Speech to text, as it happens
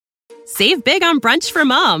Save big on brunch for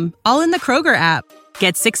mom, all in the Kroger app.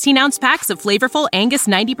 Get 16-ounce packs of flavorful Angus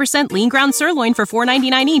 90% lean ground sirloin for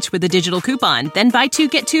 $4.99 each with a digital coupon. Then buy 2,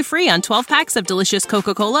 get 2 free on 12 packs of delicious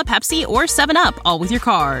Coca-Cola, Pepsi, or 7-Up, all with your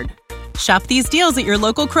card. Shop these deals at your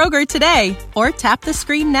local Kroger today, or tap the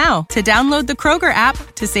screen now to download the Kroger app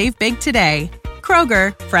to save big today.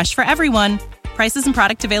 Kroger, fresh for everyone. Prices and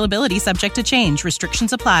product availability subject to change.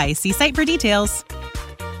 Restrictions apply. See site for details.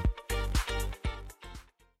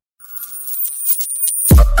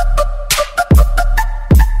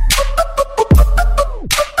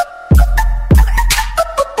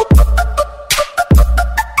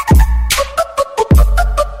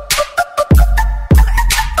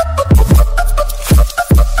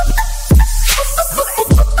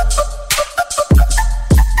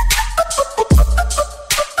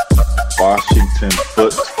 Washington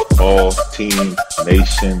football team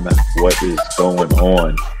nation, what is going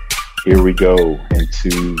on? Here we go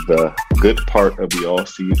into the good part of the all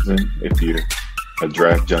season if you're a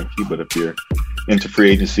draft junkie, but if you're into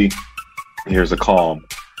free agency, here's a calm.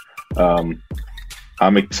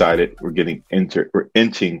 I'm excited. We're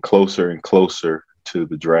inching closer and closer to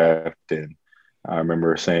the draft, and I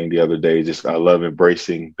remember saying the other day, I love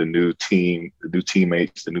embracing the new team, the new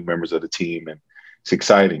teammates, the new members of the team, and it's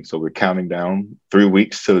exciting. So we're counting down 3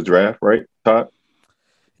 weeks to the draft, right, Todd?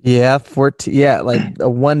 Yeah, 14. Yeah, like a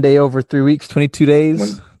 1 day over 3 weeks, 22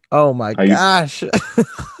 days. Oh my gosh.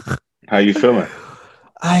 How you feeling?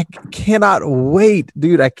 I cannot wait,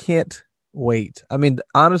 dude. I can't wait. I mean,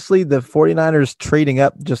 honestly, the 49ers trading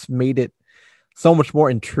up just made it so much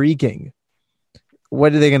more intriguing.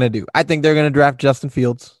 What are they going to do? I think they're going to draft Justin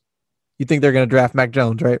Fields. You think they're going to draft Mac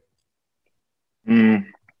Jones, right?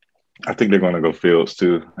 I think they're going to go Fields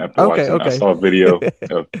too. After watching, I saw a video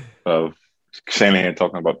of Shanahan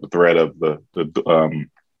talking about the threat of the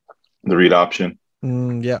read option.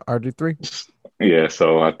 Yeah, RG3. Yeah,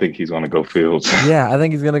 so I think he's going to go Fields. Yeah, I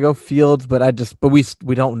think he's going to go Fields, but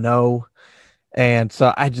we don't know, and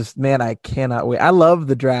so I cannot wait. I love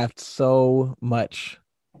the draft so much.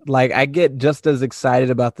 Like, I get just as excited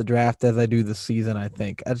about the draft as I do the season. I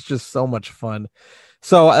think it's just so much fun.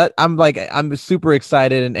 So I'm super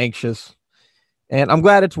excited and anxious, and I'm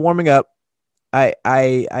glad it's warming up.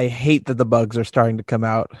 I hate that the bugs are starting to come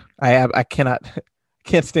out. I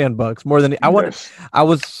can't stand bugs more than I want. I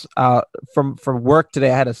was from work today.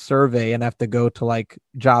 I had a survey and I have to go to like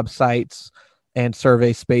job sites and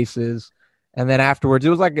survey spaces, and then afterwards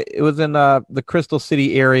it was in the Crystal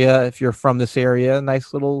City area. If you're from this area, a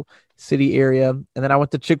nice little city area, and then I went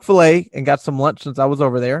to Chick-fil-A and got some lunch since I was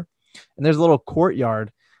over there. And there's a little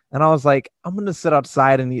courtyard. And I was like, I'm going to sit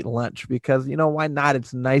outside and eat lunch because, why not?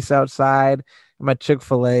 It's nice outside at my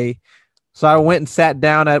Chick-fil-A. So I went and sat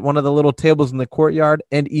down at one of the little tables in the courtyard,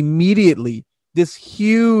 and immediately this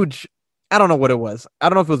huge, I don't know what it was. I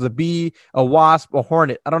don't know if it was a bee, a wasp, a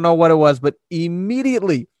hornet. I don't know what it was, but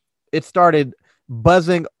immediately it started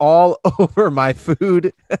buzzing all over my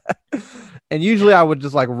food. And usually I would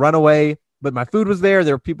just like run away, but my food was there.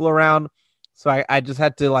 There were people around. So I just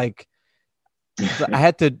had to I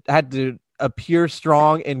had to appear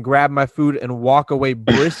strong and grab my food and walk away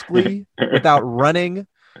briskly without running.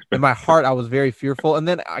 In my heart, I was very fearful. And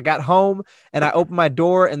then I got home and I opened my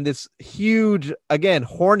door, and this huge, again,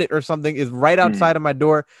 hornet or something is right outside of my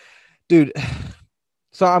door, dude.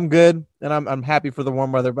 So I'm good, and I'm happy for the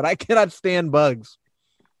warm weather, but I cannot stand bugs.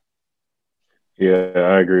 Yeah,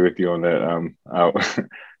 I agree with you on that.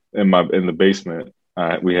 In the basement,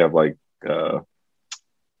 we have like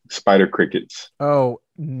spider crickets. Oh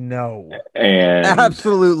no! And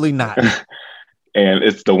absolutely not. And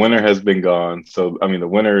the winter has been gone. So the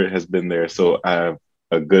winter has been there. So I have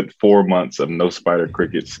a good 4 months of no spider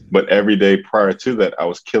crickets. But every day prior to that, I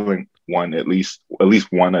was killing one at least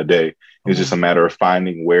one a day. It's just a matter of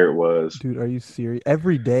finding where it was. Dude, are you serious?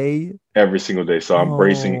 Every day? Every single day. So I'm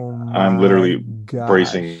bracing. I'm literally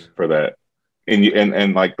bracing for that.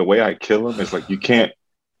 And like the way I kill them is like you can't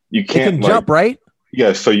can jump, right?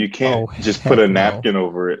 Yeah, so you can't just put a napkin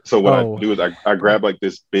over it. So what I do is I grab like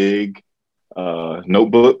this big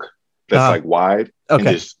notebook that's like wide and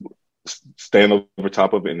just stand over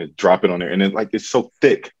top of it and then drop it on there. And then like it's so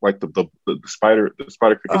thick, like the spider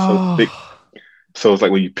cricket is so thick. So it's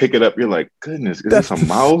like when you pick it up, you're like, goodness, is this a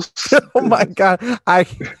mouse? Oh my God.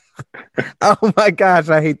 Oh my gosh,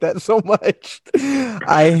 I hate that so much.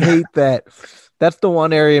 I hate that. That's the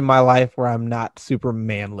one area in my life where I'm not super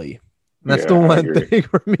manly. That's the one thing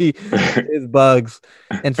for me is bugs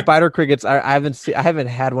and spider crickets. I haven't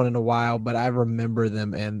had one in a while, but I remember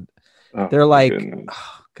them, and they're like,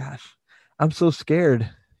 oh gosh, I'm so scared.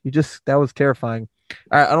 That was terrifying.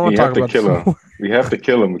 All right, I don't want to talk about kill him. We have to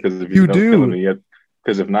kill him because if you don't kill him,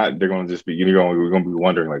 because if not, they're going to just be we're going to be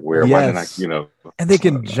wondering like why didn't I And they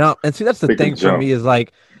can jump. And see, that's the thing for me is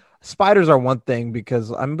like spiders are one thing because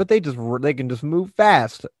but they can just move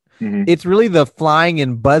fast. Mm-hmm. It's really the flying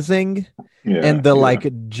and buzzing and the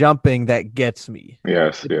like jumping that gets me.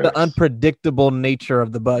 Yes, the unpredictable nature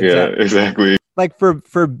of the bugs. Yeah, exactly. Like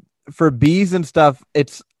for bees and stuff,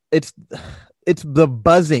 it's the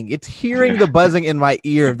buzzing. It's hearing the buzzing in my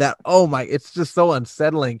ear that it's just so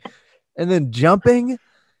unsettling. And then jumping.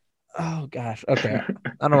 Oh gosh. Okay.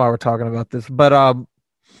 I don't know why we're talking about this, but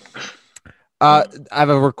I have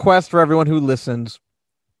a request for everyone who listens.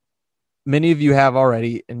 Many of you have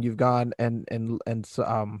already, and you've gone and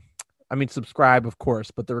subscribe, of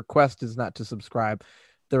course, but the request is not to subscribe.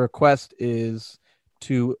 The request is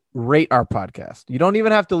to rate our podcast. You don't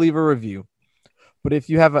even have to leave a review, but if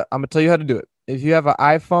you have I'm going to tell you how to do it. If you have an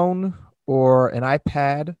iPhone or an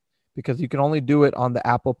iPad, because you can only do it on the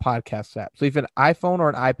Apple Podcasts app. So if you have an iPhone or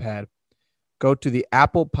an iPad, go to the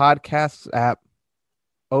Apple Podcasts app,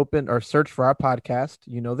 open or search for our podcast.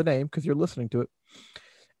 You know the name because you're listening to it.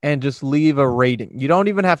 And just leave a rating. You don't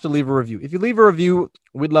even have to leave a review. If you leave a review,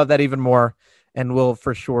 we'd love that even more, and we'll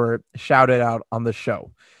for sure shout it out on the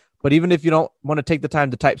show. But even if you don't want to take the time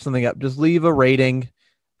to type something up, just leave a rating,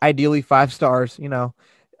 ideally 5 stars,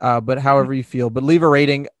 but however you feel. But leave a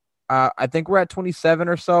rating. I think we're at 27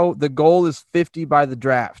 or so. The goal is 50 by the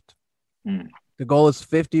draft. The goal is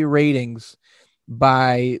 50 ratings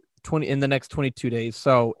by 20 in the next 22 days.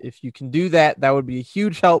 So if you can do that, that would be a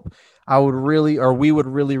huge help. We would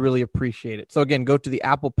really appreciate it. So again, go to the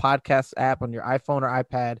Apple Podcasts app on your iPhone or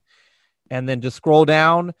iPad, and then just scroll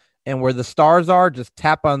down, and where the stars are, just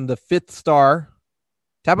tap on the 5th star.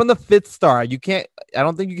 Tap on the 5th star. I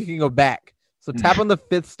don't think you can go back. So tap on the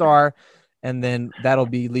 5th star, and then that'll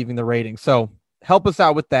be leaving the rating. So help us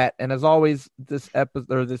out with that. And as always, this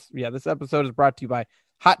episode is brought to you by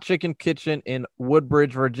Hot Chicken Kitchen in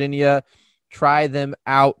Woodbridge, Virginia. Try them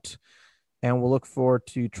out, and we'll look forward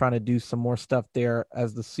to trying to do some more stuff there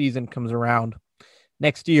as the season comes around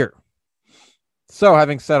next year. So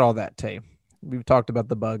having said all that, Tay, we've talked about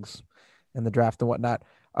the bugs and the draft and whatnot.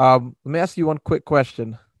 Let me ask you one quick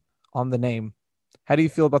question on the name. How do you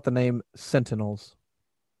feel about the name Sentinels?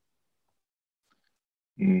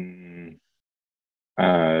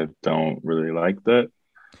 I don't really like that.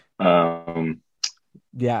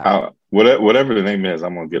 Whatever the name is,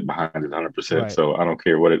 I'm gonna get behind it 100%. Right. So I don't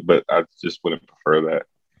care but I just wouldn't prefer that.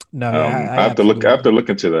 No, I have to look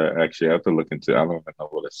into that. Actually, I have to look into. I don't even know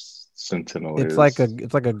what a sentinel is. It's like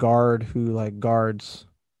a guard who like guards.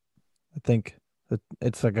 I think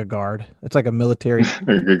it's like a guard. It's like a military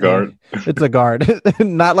guard. It's a guard,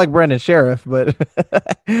 not like Brandon Sheriff, but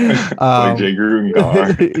like Jay Gruden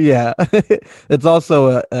guard. Yeah, it's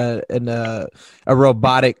also a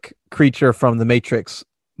robotic creature from the Matrix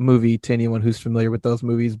movie to anyone who's familiar with those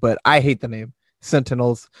movies. But I hate the name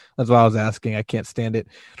Sentinels. That's why I was asking. I can't stand it.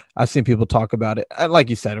 I've seen people talk about it. Like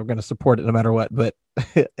you said, we're going to support it no matter what. But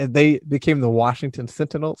they became the Washington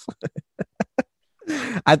Sentinels.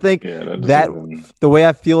 I think the way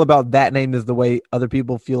I feel about that name is the way other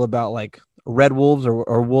people feel about like Red Wolves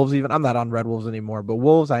or Wolves. Even I'm not on Red Wolves anymore, but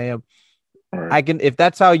Wolves I am. Right. I can, if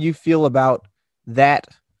that's how you feel about that,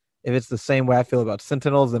 if it's the same way I feel about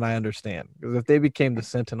Sentinels, then I understand. Because if they became the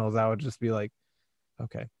Sentinels, I would just be like,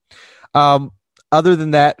 okay. Other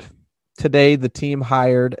than that, today the team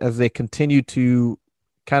hired, as they continue to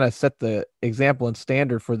kind of set the example and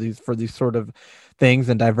standard for these sort of things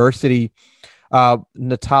and diversity.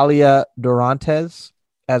 Natalia Durantes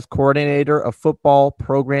as coordinator of football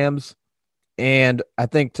programs. And I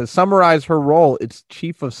think to summarize her role, it's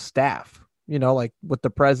chief of staff, like what the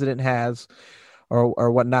president has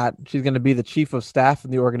or whatnot. She's going to be the chief of staff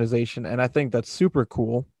in the organization. And I think that's super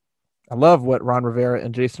cool. I love what Ron Rivera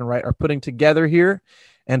and Jason Wright are putting together here.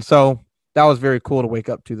 And so that was very cool to wake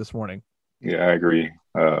up to this morning. Yeah, I agree.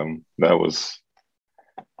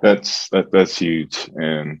 That's huge,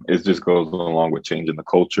 and it just goes along with changing the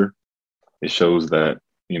culture. It shows that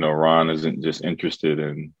Ron isn't just interested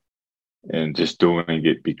in just doing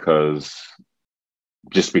it because,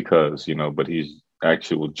 but he's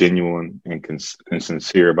actual genuine and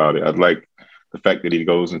sincere about it. I'd like the fact that he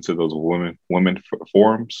goes into those women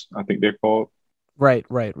forums, I think they're called. Right.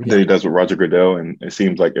 Yeah. That he does with Roger Goodell, and it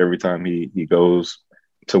seems like every time he goes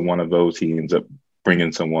to one of those, he ends up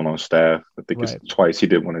bringing someone on staff. I think it's twice. He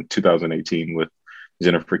did one in 2018 with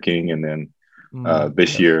Jennifer King, and then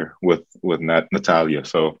this year with Natalia.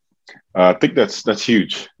 So I think that's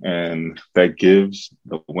huge, and that gives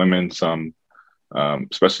the women some,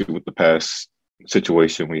 especially with the past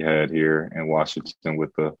situation we had here in Washington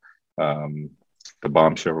with the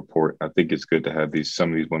bombshell report. I think it's good to have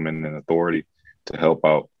some of these women in authority to help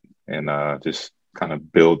out and just kind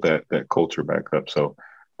of build that culture back up. So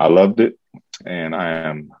I loved it, and I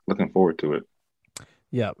am looking forward to it.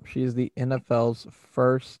 Yeah, she's the NFL's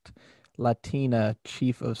first Latina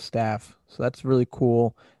chief of staff. So that's really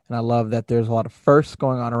cool. And I love that there's a lot of firsts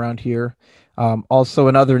going on around here. Also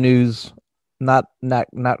in other news, not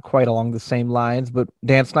quite along the same lines, but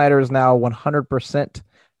Dan Snyder is now 100%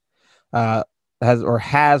 has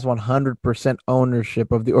 100%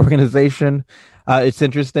 ownership of the organization. It's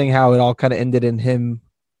interesting how it all kind of ended in him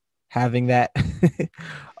having that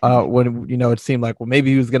when, it seemed like, well,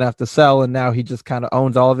 maybe he was going to have to sell, and now he just kind of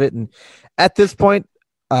owns all of it. And at this point,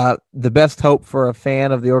 the best hope for a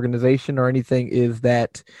fan of the organization or anything is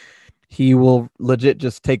that he will legit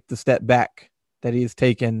just take the step back that he's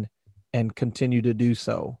taken and continue to do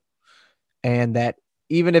so. And that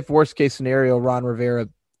even if worst case scenario, Ron Rivera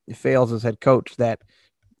fails as head coach, that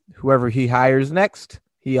whoever he hires next,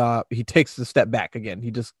 he takes the step back again.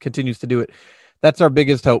 He just continues to do it. That's our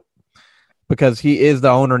biggest hope, because he is the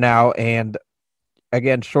owner now. And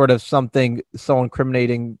again, short of something so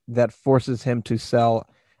incriminating that forces him to sell,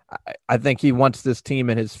 I think he wants this team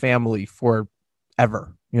and his family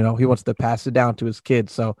forever. He wants to pass it down to his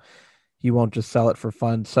kids, so he won't just sell it for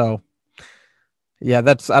fun. So yeah,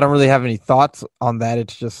 I don't really have any thoughts on that.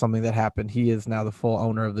 It's just something that happened. He is now the full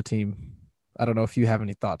owner of the team. I don't know if you have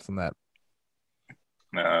any thoughts on that.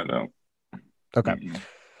 No, I don't. Okay. Mm-hmm.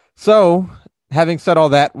 So having said all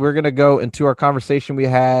that, we're going to go into our conversation we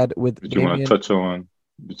had with Did you want to touch on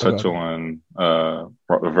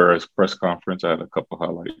Rivera's press conference? I had a couple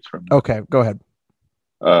highlights from it. Okay, go ahead.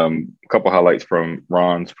 A couple highlights from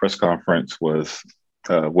Ron's press conference was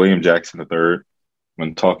William Jackson III.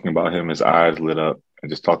 When talking about him, his eyes lit up, and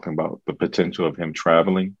just talking about the potential of him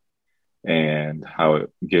traveling and how it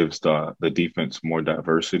gives the defense more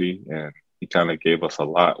diversity. And he kind of gave us a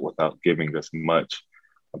lot without giving us much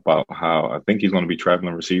about how I think he's going to be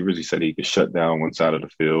traveling receivers. He said he could shut down one side of the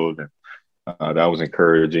field, and that was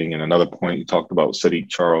encouraging. And another point he talked about Sadiq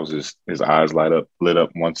Charles, his eyes lit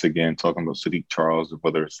up once again, talking about Sadiq Charles,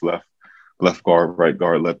 whether it's left guard, right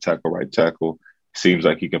guard, left tackle, right tackle. Seems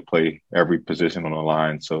like he can play every position on the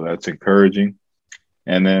line. So that's encouraging.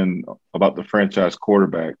 And then about the franchise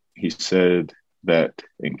quarterback, he said that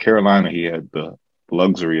in Carolina, he had the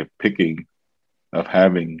luxury of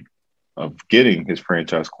getting his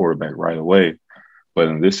franchise quarterback right away. But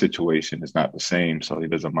in this situation, it's not the same. So he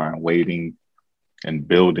doesn't mind waiting and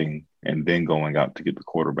building and then going out to get the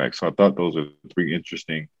quarterback. So I thought those are three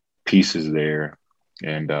interesting pieces there.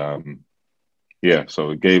 And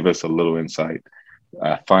so it gave us a little insight.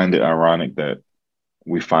 I find it ironic that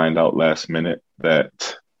we find out last minute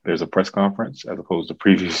that there's a press conference as opposed to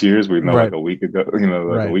previous years. We know like a week ago,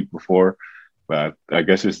 a week before. But I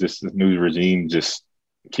guess it's just the new regime just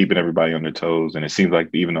keeping everybody on their toes. And it seems like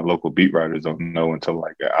even the local beat writers don't know until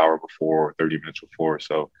like an hour before or 30 minutes before.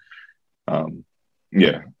 So,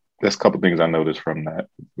 that's a couple things I noticed from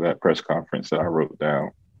that press conference that I wrote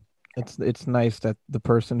down. It's nice that the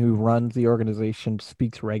person who runs the organization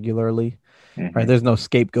speaks regularly, mm-hmm. right? There's no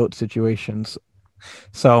scapegoat situations.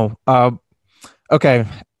 So, okay.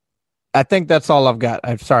 I think that's all I've got.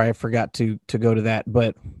 I'm sorry, I forgot to go to that,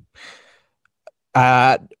 but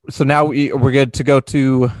so now we're good to go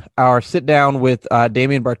to our sit down with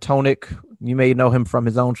Damian Bartonic. You may know him from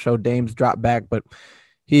his own show, Dame's Drop Back, but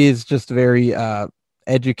he is just very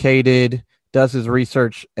educated, does his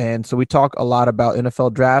research. And so we talk a lot about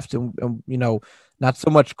NFL draft and not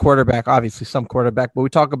so much quarterback, obviously some quarterback, but we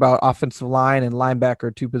talk about offensive line and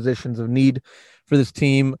linebacker, two positions of need for this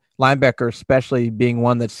team. Linebacker, especially being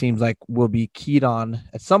one that seems like will be keyed on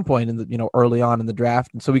at some point in the, early on in the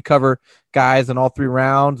draft. And so we cover guys in all three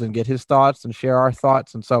rounds and get his thoughts and share our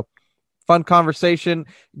thoughts. And so fun conversation,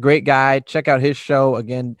 great guy. Check out his show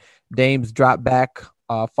again, Dame's Drop Back.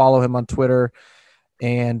 Follow him on Twitter.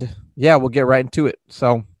 And yeah, we'll get right into it.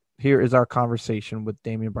 So here is our conversation with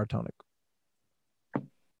Damian Bartonic.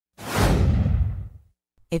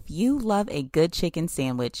 If you love a good chicken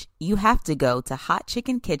sandwich, you have to go to Hot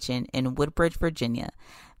Chicken Kitchen in Woodbridge, Virginia.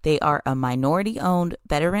 They are a minority-owned,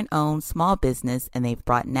 veteran-owned small business, and they've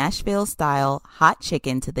brought Nashville-style hot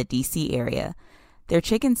chicken to the D.C. area. Their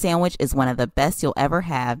chicken sandwich is one of the best you'll ever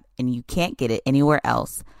have, and you can't get it anywhere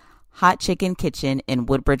else. Hot Chicken Kitchen in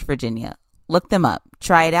Woodbridge, Virginia. Look them up.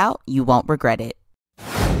 Try it out. You won't regret it.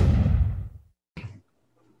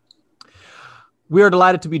 We are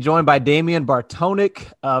delighted to be joined by Damian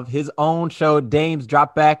Bartonic of his own show, Dame's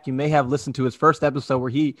Drop Back. You may have listened to his first episode where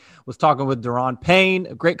he was talking with Daron Payne.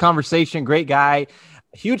 A great conversation, great guy,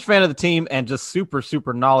 huge fan of the team, and just super,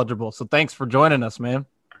 super knowledgeable. So thanks for joining us, man.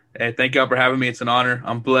 Hey, thank y'all for having me. It's an honor.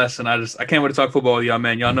 I'm blessed, and I can't wait to talk football with y'all,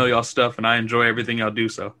 man. Y'all know y'all stuff, and I enjoy everything y'all do,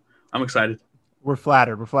 so I'm excited. We're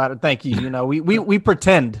flattered. Thank you. You know, we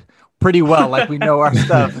pretend pretty well like we know our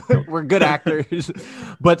stuff. We're good actors.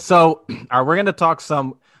 But so we're going to talk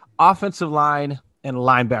some offensive line and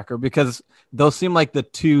linebacker because those seem like the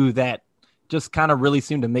two that just kind of really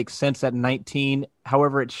seem to make sense at 19.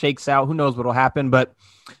 However it shakes out, who knows what will happen. But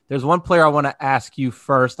there's one player I want to ask you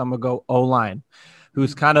first. I'm going to go O-line,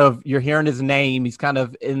 who's kind of, you're hearing his name. He's kind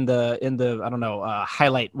of in the I don't know,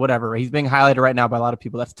 highlight, whatever. He's being highlighted right now by a lot of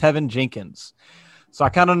people. That's Teven Jenkins. So I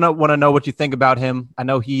kind of want to know what you think about him. I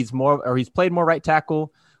know he's played more right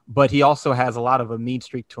tackle, but he also has a lot of a mean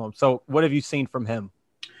streak to him. So what have you seen from him?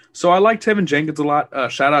 So I like Teven Jenkins a lot.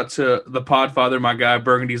 Shout out to the Podfather, my guy,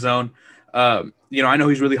 Burgundy Zone. I know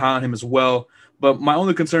he's really high on him as well. But my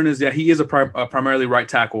only concern is that he is a primarily right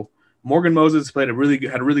tackle. Morgan Moses had a really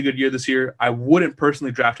good year this year. I wouldn't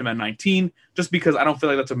personally draft him at 19 just because I don't feel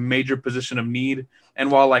like that's a major position of need. And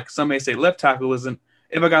while like some may say left tackle isn't,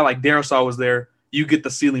 if a guy like Darrisaw was there, you get the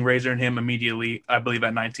ceiling raiser in him immediately, I believe,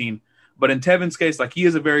 at 19. But in Tevin's case, like he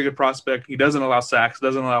is a very good prospect. He doesn't allow sacks,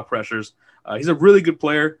 doesn't allow pressures. He's a really good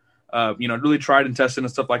player, really tried and tested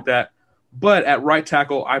and stuff like that. But at right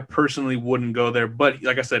tackle, I personally wouldn't go there. But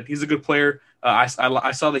like I said, he's a good player. I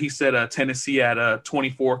saw that he said Tennessee at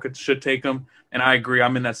 24 should take him, and I agree.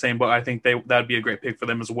 I'm in that same boat. I think that would be a great pick for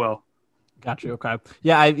them as well. Got you. Okay.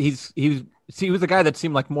 Yeah, he was a guy that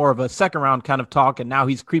seemed like more of a second round kind of talk, and now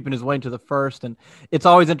he's creeping his way into the first. And it's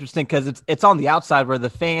always interesting because it's on the outside where the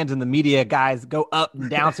fans and the media guys go up and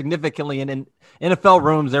down significantly. And in NFL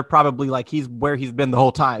rooms, they're probably like he's where he's been the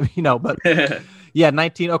whole time, But yeah,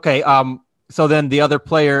 19. Okay. So then the other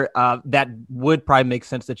player that would probably make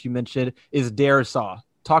sense that you mentioned is Darrisaw.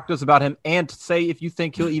 Talk to us about him and say if you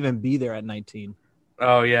think he'll even be there at 19.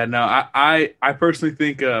 Oh yeah, no, I personally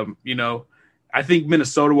think I think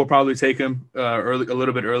Minnesota will probably take him a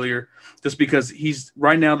little bit earlier, just because he's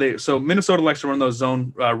right now. So Minnesota likes to run those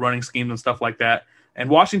zone running schemes and stuff like that, and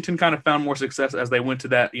Washington kind of found more success as they went to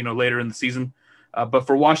that later in the season. But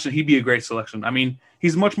for Washington, he'd be a great selection. I mean,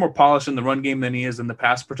 he's much more polished in the run game than he is in the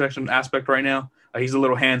pass protection aspect right now. He's a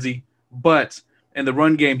little handsy, but in the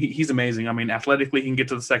run game, he's amazing. I mean, athletically, he can get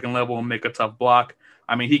to the second level and make a tough block.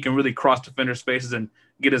 I mean, he can really cross defender spaces and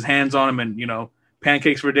get his hands on him and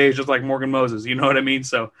pancakes for days, just like Morgan Moses. You know what I mean?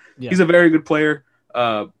 So He's a very good player.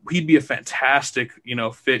 He'd be a fantastic,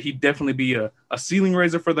 fit. He'd definitely be a ceiling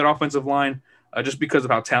raiser for that offensive line, just because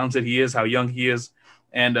of how talented he is, how young he is.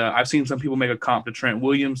 And I've seen some people make a comp to Trent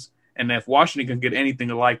Williams. And if Washington can get anything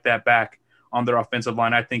like that back on their offensive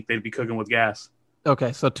line, I think they'd be cooking with gas.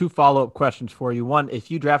 Okay, so 2 follow-up questions for you. One,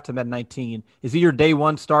 if you draft him at 19, is he your day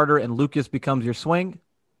one starter and Lucas becomes your swing?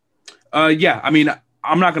 Yeah, I mean,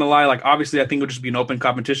 I'm not going to lie. Like, obviously, I think it would just be an open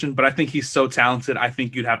competition, but I think he's so talented, I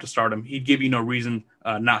think you'd have to start him. He'd give you no reason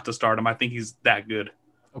not to start him. I think he's that good.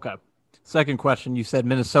 Okay. Second question, you said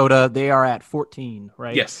Minnesota, they are at 14,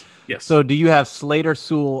 right? Yes. So do you have Slater,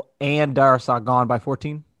 Sewell, and Darrisaw gone by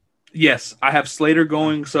 14? Yes, I have Slater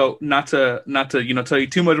going. So not to tell you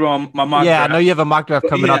too much about my mock draft. Yeah, I know you have a mock draft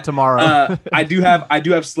coming out tomorrow. I do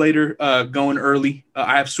have Slater going early.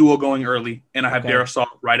 I have Sewell going early, and I have Darrisaw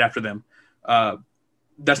right after them.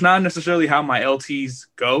 That's not necessarily how my LTs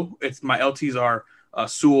go. It's my LTs are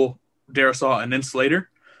Sewell, Darrisaw, and then Slater.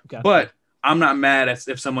 Gotcha. But I'm not mad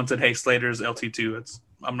if someone said, "Hey, Slater's LT2."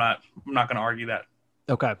 I'm not going to argue that.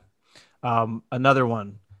 Okay. Another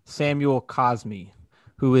one, Samuel Cosme,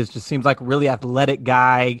 who just seems like a really athletic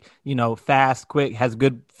guy, fast, quick, has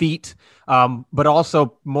good feet, but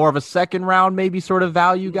also more of a second round, maybe sort of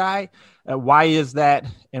value guy. Why is that?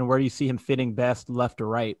 And where do you see him fitting best, left or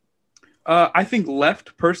right? I think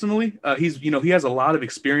left personally. He has a lot of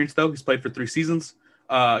experience though. He's played for 3 seasons.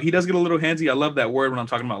 He does get a little handsy. I love that word when I'm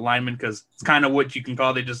talking about linemen because it's kind of what you can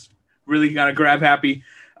call they just really kind of grab happy.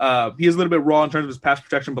 He is a little bit raw in terms of his pass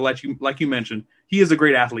protection, but like you mentioned, he is a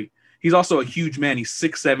great athlete. He's also a huge man. He's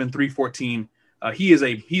 6'7", 314.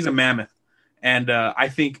 He's a mammoth, and I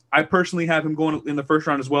think I personally have him going in the first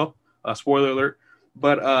round as well. Spoiler alert,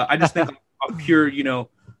 but I just think a pure,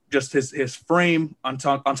 just his frame on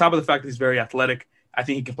top of the fact that he's very athletic. I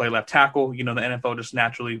think he can play left tackle. The NFL just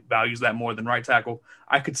naturally values that more than right tackle.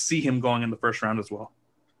 I could see him going in the first round as well.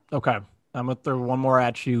 Okay. I'm gonna throw one more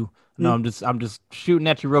at you. No, I'm just shooting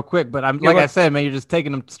at you real quick, but I said, man, you're just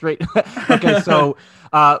taking them straight. Okay, so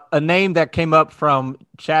a name that came up from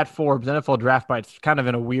Chad Forbes, NFL Draft Bites, kind of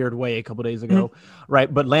in a weird way a couple days ago,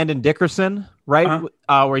 right? But Landon Dickerson, right?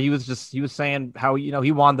 Where he was saying how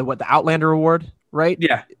he won the Outlander Award, right?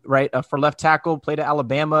 Yeah, right. For left tackle, played at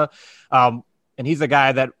Alabama, and he's a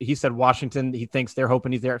guy that he said Washington. He thinks they're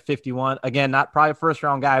hoping he's there at 51. Again, not probably a first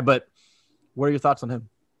round guy, but what are your thoughts on him?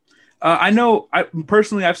 I know. I've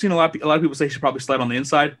seen a lot of people say he should probably slide on the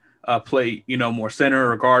inside, play more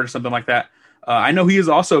center or guard or something like that. I know he is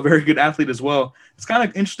also a very good athlete as well. It's kind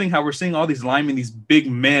of interesting how we're seeing all these linemen, these big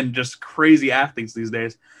men, just crazy athletes these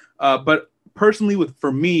days. But personally,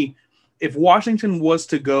 for me, if Washington was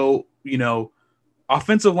to go,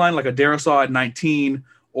 offensive line like a Darisaw at 19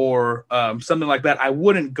 or something like that, I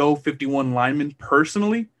wouldn't go 51 linemen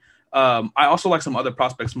personally. I also like some other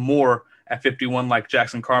prospects more at 51, like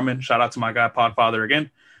Jackson Carman. Shout out to my guy Podfather again.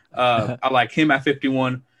 I like him at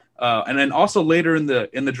 51. And then also later in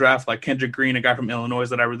the draft, like Kendrick Green, a guy from Illinois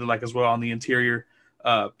that I really like as well on the interior.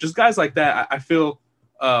 Just guys like that. I feel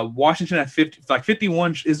Washington at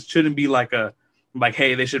 51 shouldn't be like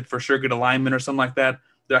hey, they should for sure get a lineman or something like that.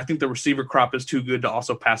 I think the receiver crop is too good to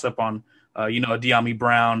also pass up on a De'Ami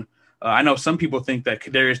Brown. I know some people think that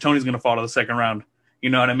Kadarius Toney's going to fall to the second round. You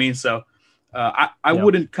know what I mean? So I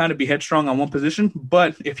wouldn't kind of be headstrong on one position,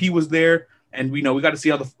 but if he was there, and we got to see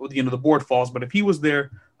how the board falls, but if he was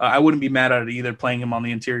there, I wouldn't be mad at it either, playing him on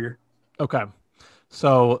the interior. Okay,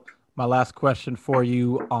 so my last question for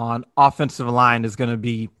you on offensive line is going to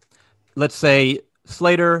be, let's say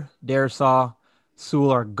Slater, Darisaw,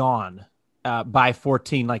 Sewell are gone by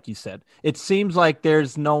 14, like you said. It seems like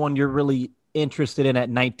there's no one you're really interested in at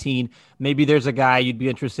 19. Maybe there's a guy you'd be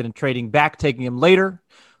interested in trading back, taking him later,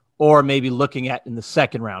 or maybe looking at in the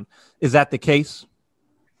second round. Is that the case?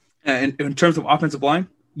 In terms of offensive line?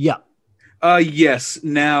 Yeah. Yes.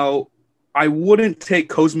 Now, I wouldn't take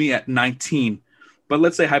Cosmi at 19, but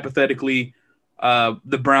let's say hypothetically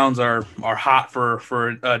the Browns are hot for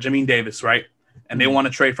Jamin Davis, right? And they want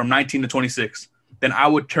to trade from 19 to 26. Then I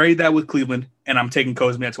would trade that with Cleveland, and I'm taking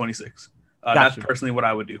Cosmi at 26. That's personally what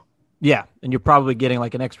I would do. Yeah, and you're probably getting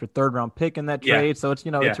like an extra third-round pick in that trade, so it's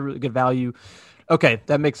it's a really good value. Okay,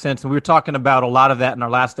 that makes sense. And we were talking about a lot of that in our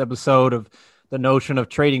last episode of the notion of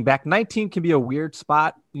trading back. 19 can be a weird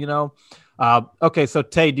spot, Okay, so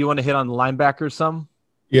Tay, do you want to hit on the linebackers some?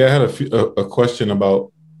 Yeah, I had a question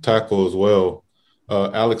about tackle as well.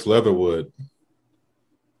 Alex Leatherwood,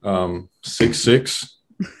 6'6".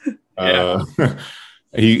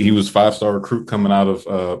 He was 5-star recruit coming out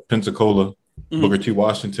of Pensacola, Booker T.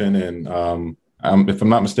 Washington, and if I'm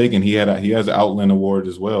not mistaken, he has an Outland Award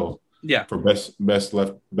as well. Yeah, for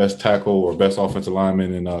best tackle or best offensive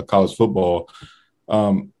lineman in college football.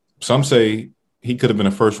 Some say he could have been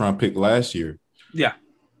a first-round pick last year. Yeah.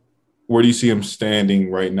 Where do you see him standing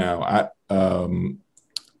right now?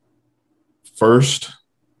 First,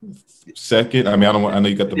 second. I mean, I know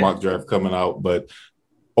you got the mock draft coming out, but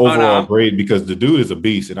overall grade, because the dude is a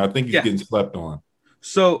beast, and I think he's getting slept on.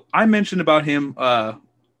 So I mentioned about him. I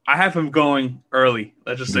have him going early.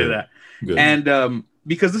 Let's just say that. Good. And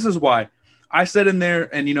because this is why I said in there,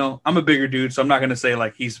 and I'm a bigger dude, so I'm not going to say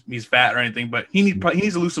like he's fat or anything, but he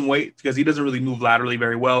needs to lose some weight because he doesn't really move laterally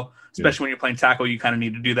very well, especially when you're playing tackle. You kind of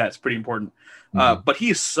need to do that. It's pretty important. But he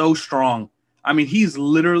is so strong. I mean, he's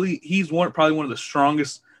probably one of the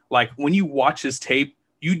strongest. Like when you watch his tape,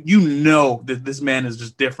 you know that this man is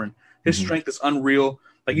just different. His strength is unreal.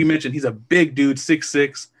 Like you mentioned, he's a big dude,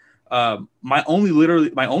 6'6". My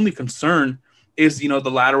only concern is,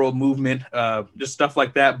 the lateral movement, just stuff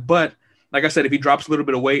like that. But like I said, if he drops a little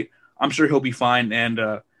bit of weight, I'm sure he'll be fine. And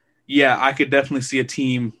I could definitely see a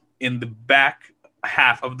team in the back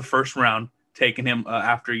half of the first round taking him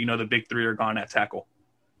after, the big three are gone at tackle.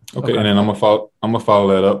 Okay. And then I'm gonna follow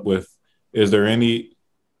that up with, is there any,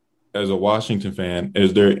 as a Washington fan,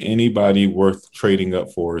 is there anybody worth trading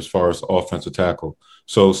up for as far as offensive tackle?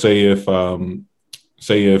 So say if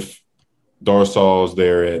Darsaw's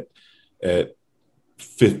there at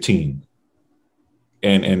 15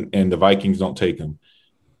 and the Vikings don't take him,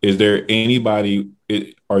 is there anybody,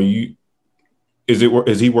 is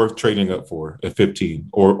he worth trading up for at 15,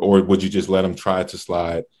 or would you just let him try to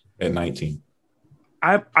slide at 19?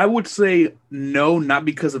 I would say no, not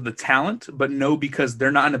because of the talent, but no, because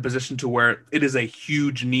they're not in a position to where it is a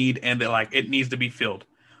huge need and that it needs to be filled.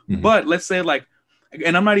 But let's say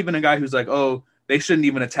and I'm not even a guy who's like, oh, they shouldn't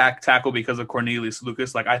even attack tackle because of Cornelius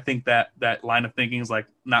Lucas. I think that line of thinking is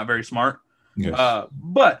not very smart. Yes.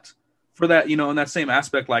 But for that, in that same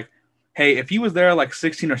aspect, hey, if he was there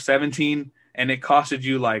 16 or 17 and it costed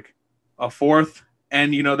you a fourth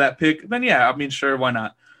and, that pick, then yeah, I mean, sure, why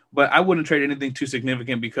not? But I wouldn't trade anything too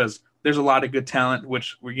significant because there's a lot of good talent,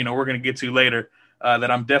 which, we're going to get to later,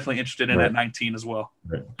 that I'm definitely interested in at 19 as well.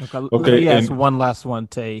 Right. Okay. Let me ask one last one,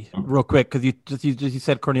 Tay, real quick, because you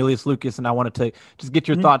said Cornelius Lucas, and I wanted to just get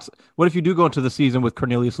your thoughts. What if you do go into the season with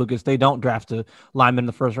Cornelius Lucas? They don't draft a lineman in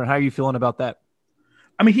the first round. How are you feeling about that?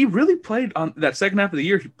 I mean, he really played on that second half of the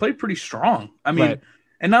year. He played pretty strong. I mean,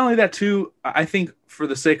 and not only that, too, I think for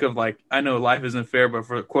the sake of, I know life isn't fair, but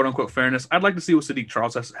for quote-unquote fairness, I'd like to see what Sadiq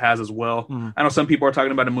Charles has as well. I know some people are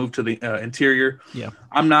talking about a move to the interior. Yeah,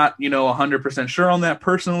 I'm not, 100% sure on that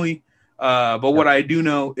personally. But what I do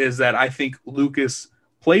know is that I think Lucas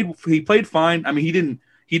played fine. I mean,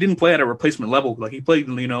 he didn't play at a replacement level. Like, he played,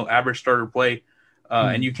 average starter play.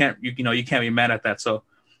 And you can't be mad at that. So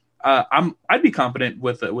I'd be confident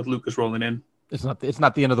with Lucas rolling in. It's not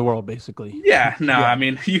the end of the world, basically. Yeah, no, I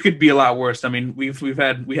mean, you could be a lot worse. I mean, we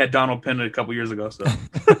had Donald Penn a couple years ago, so.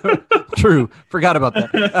 True, forgot about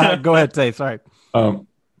that. Go ahead, Tay. Sorry. I'm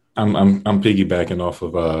piggybacking off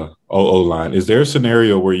of O-line. Is there a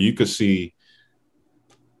scenario where you could see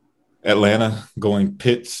Atlanta going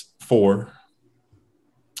Pitts 4,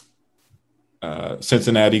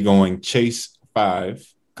 Cincinnati going Chase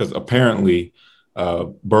 5? Because apparently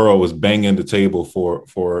Burrow was banging the table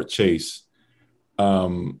for Chase.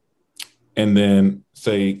 And then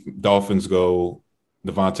say Dolphins go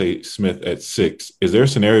Devontae Smith at 6. Is there a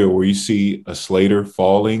scenario where you see a Slater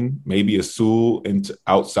falling, maybe a Sewell into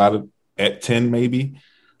outside of at 10, maybe?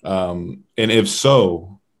 And if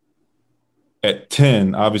so, at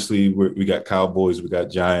 10, obviously we got Cowboys, we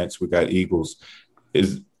got Giants, we got Eagles.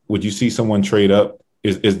 Would you see someone trade up?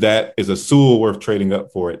 Is a Sewell worth trading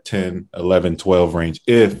up for at 10, 11, 12 range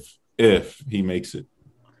if he makes it?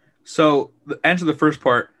 So the answer to the first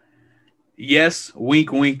part, yes,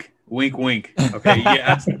 wink, wink, wink, wink. Okay,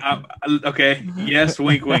 yes, okay, yes,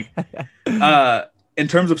 wink, wink. In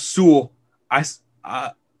terms of Sewell, I'm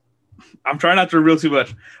trying not to reveal too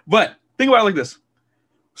much, but think about it like this: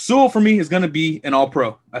 Sewell for me is going to be an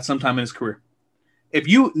All-Pro at some time in his career. If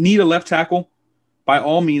you need a left tackle, by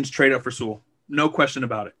all means, trade up for Sewell. No question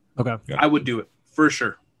about it. Okay, I would do it for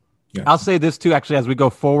sure. Yeah. I'll say this too, actually, as we go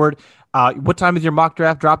forward. What time is your mock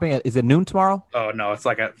draft dropping? Is it noon tomorrow? Oh no, it's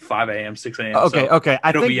like at 5 a.m., 6 a.m. Okay.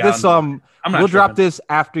 I think this we'll drop this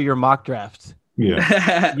after your mock draft.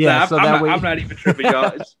 Yeah. Yeah. I'm not even tripping,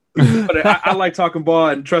 y'all. But I like talking ball,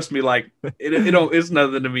 and trust me, like it's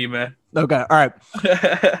nothing to me, man. Okay. All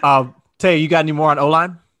right. Tay, you got any more on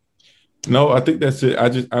O-line? No, I think that's it.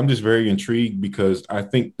 I'm just very intrigued because I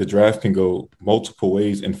think the draft can go multiple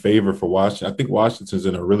ways in favor for Washington. I think Washington's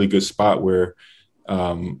in a really good spot where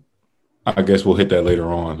I guess we'll hit that later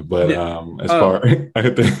on. But I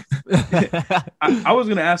was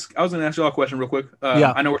gonna ask y'all a question real quick.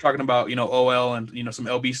 I know we're talking about OL and some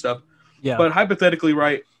LB stuff. Yeah. But hypothetically,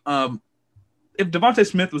 right? If Devontae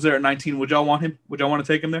Smith was there at 19, would y'all want him? Would y'all want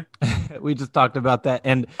to take him there? We just talked about that,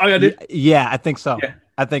 and did? Yeah, I think so. Yeah.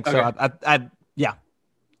 I think so. Okay. Yeah.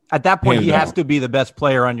 At that point, he has to be the best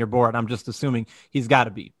player on your board. I'm just assuming he's got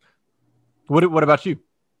to be. What about you?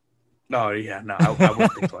 Oh yeah, no, I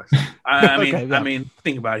wouldn't think twice. I mean,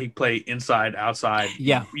 think about it. He played inside, outside.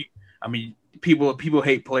 Yeah. I mean, people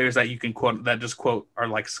hate players that you can quote that just quote are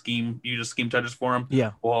like scheme touches for him.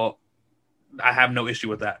 Yeah. Well, I have no issue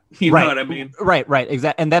with that. You know what I mean? Right.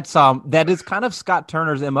 Exactly. And that is kind of Scott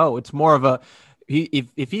Turner's MO. It's more of a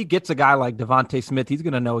if he gets a guy like Devontae Smith, he's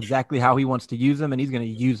going to know exactly how he wants to use him, and he's going to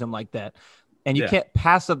use him like that. And you can't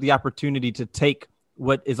pass up the opportunity to take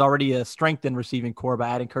what is already a strength in receiving core by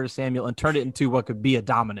adding Curtis Samuel and turn it into what could be a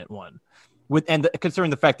dominant one.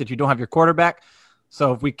 Considering the fact that you don't have your quarterback.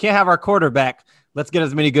 So if we can't have our quarterback, let's get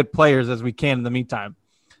as many good players as we can in the meantime.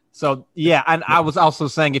 So, yeah, and I was also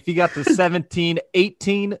saying if you got to 17,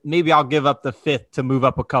 18, maybe I'll give up the 5th to move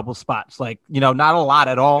up a couple spots. Like, not a lot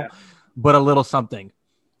at all, but a little something.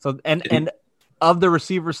 So, and of the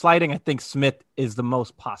receiver sliding, I think Smith is the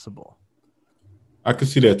most possible. I could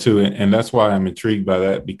see that too, and that's why I'm intrigued by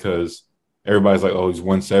that because everybody's like, oh, he's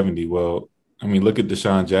 170. Well, I mean, look at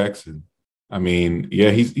Deshaun Jackson. I mean,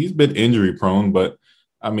 yeah, he's been injury prone, but,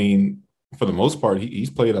 I mean, for the most part, he's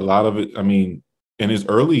played a lot of it. I mean, in his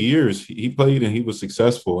early years, he played and he was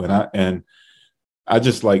successful. And I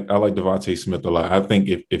like Devontae Smith a lot. I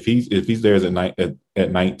think if he's there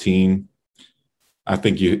at 19, I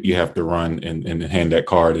think you have to run and hand that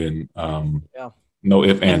card in. No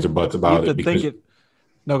ifs, ands, or buts about it.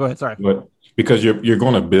 No, go ahead. Sorry. But because you're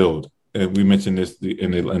going to build, and we mentioned this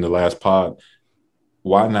in the last pod.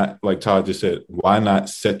 Why not, like Todd just said, why not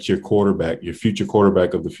set your future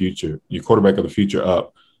quarterback of the future,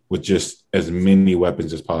 up with just as many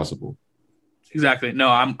weapons as possible? Exactly. No,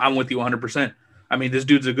 I'm with you 100%. I mean, this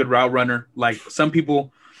dude's a good route runner. Like there's some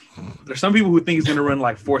people who think he's going to run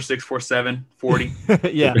like 4.6, 4.7, 40.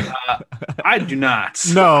 Yeah. I do not.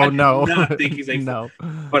 No. I do not think he's a no.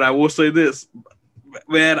 But I will say this,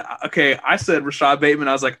 man. Okay, I said Rashad Bateman.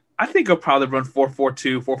 I was like, I think he'll probably run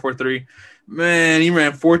 4.42, 4.43. Man, he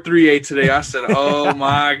ran 4.38 today. I said, oh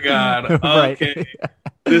my God. Okay. Right.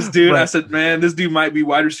 This dude, right. I said, man, this dude might be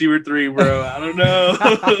wide receiver 3, bro. I don't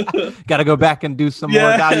know. Got to go back and do some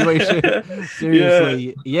more evaluation.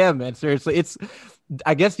 Seriously. Yeah, man. Seriously.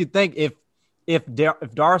 I guess you'd think if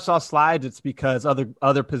Darrisaw slides, it's because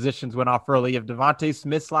other positions went off early. If Devontae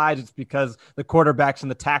Smith slides, it's because the quarterbacks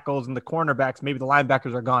and the tackles and the cornerbacks, maybe the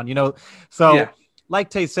linebackers are gone, So like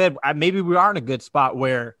Tay said, maybe we are in a good spot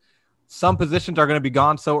where some positions are going to be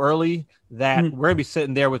gone so early that we're going to be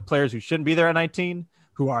sitting there with players who shouldn't be there at 19,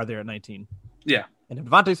 who are there at 19. Yeah. And if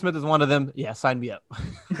Devontae Smith is one of them, sign me up.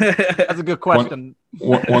 That's a good question.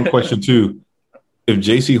 One question too. If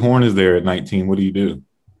JC Horn is there at 19, what do you do?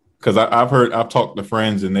 Because I've talked to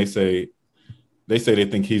friends and they say they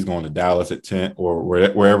think he's going to Dallas at 10 or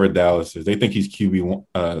wherever Dallas is. They think he's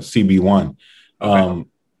CB1. Okay.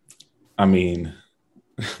 I mean,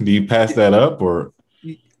 do you pass that up or?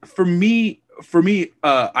 For me,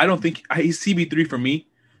 I don't think he's CB3 for me.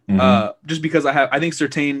 Just because I think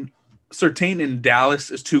Surtain in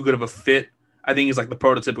Dallas is too good of a fit. I think he's like the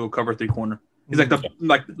prototypical cover 3 corner. He's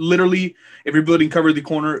like literally, if you're building cover 3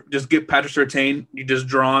 corner, just get Patrick Surtain, you just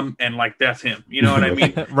draw him, and like that's him. You know what I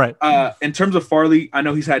mean? Right. In terms of Farley, I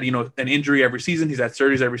know he's had an injury every season. He's had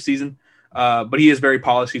surgeries every season, but he is very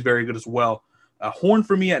polished. He's very good as well. Horn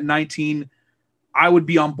for me at 19, I would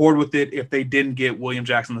be on board with it if they didn't get William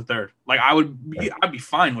Jackson III. Like I'd be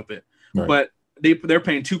fine with it. Right. But they're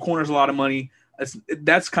paying 2 corners a lot of money.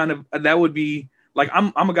 That would be. Like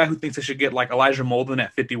I'm a guy who thinks they should get like Elijah Molden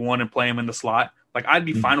at 51 and play him in the slot. Like I'd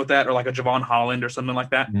be fine with that, or like a Javon Holland or something like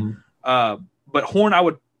that. But Horn, I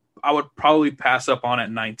would probably pass up on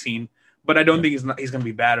at 19. But I don't think he's going to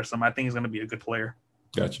be bad or something. I think he's going to be a good player.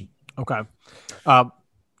 Gotcha. Okay. Go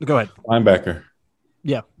ahead. Linebacker.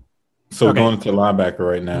 Yeah. So going to linebacker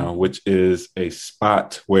right now, which is a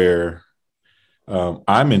spot where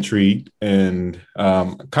I'm intrigued and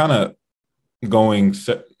kind of going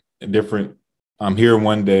different. I'm here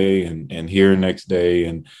one day and here next day.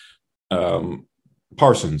 And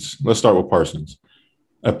Parsons, let's start with Parsons.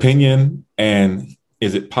 Opinion, and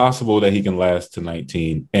is it possible that he can last to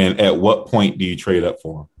 19? And at what point do you trade up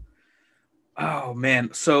for him? Oh,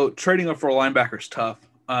 man. So trading up for a linebacker is tough.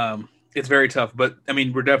 It's very tough. But, I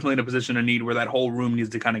mean, we're definitely in a position of need where that whole room needs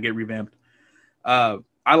to kind of get revamped. I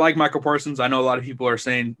like Michael Parsons. I know a lot of people are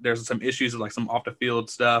saying there's some issues with like some off-the-field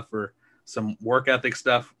stuff or some work ethic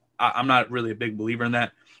stuff. I'm not really a big believer in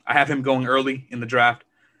that. I have him going early in the draft.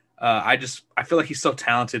 I feel like he's so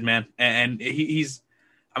talented, man. And he's,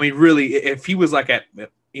 I mean, really, if he was like at,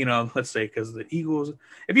 let's say, because the Eagles,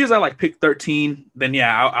 if he was at like pick 13, then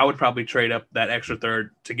I would probably trade up that extra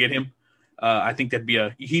third to get him. I think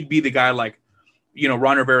he'd be the guy like,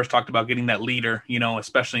 Ron Rivera's talked about getting that leader,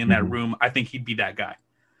 especially in that room. I think he'd be that guy.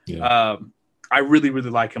 Yeah. I really,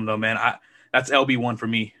 really like him though, man. That's LB1 for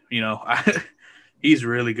me. He's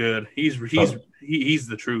really good. He's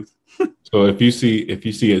the truth. So if you see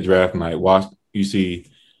at draft night, you see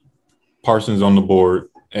Parsons on the board,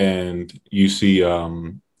 and you see a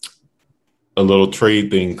little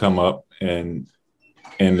trade thing come up, and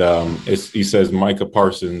he says Micah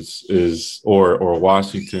Parsons or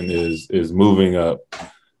Washington is moving up.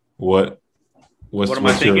 What's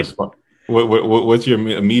your response? What's your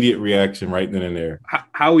immediate reaction right then and there?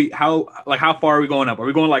 How far are we going up? Are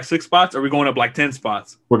we going like 6 spots? Or are we going up like 10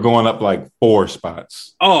 spots? We're going up like 4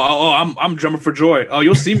 spots. I'm jumping for joy. Oh,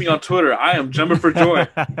 you'll see me on Twitter. I am jumping for joy.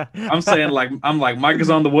 I'm saying like Mike is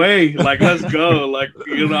on the way. Like let's go. Like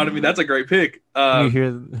you know what I mean? That's a great pick.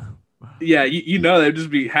 Yeah, there'd just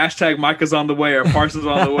be hashtag Mike is on the way or Parsons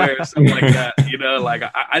on the way or something like that. Like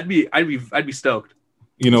I'd be stoked.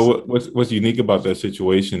 What's unique about that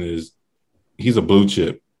situation is he's a blue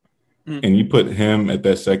chip, and you put him at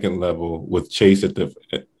that second level with Chase at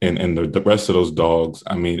and the rest of those dogs.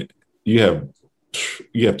 I mean, you have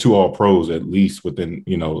 2 all pros at least within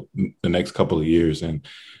the next couple of years, and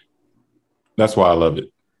that's why I love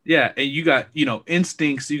it. Yeah, and you got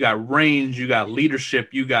instincts, you got range, you got leadership,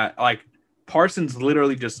 you got like Parsons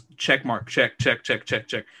literally just check mark, check.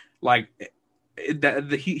 Like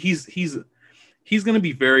he's going to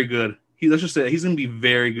be very good. Let's just say he's going to be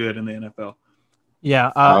very good in the NFL.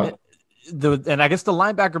 Yeah. and I guess the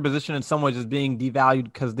linebacker position in some ways is being devalued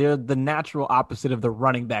because they're the natural opposite of the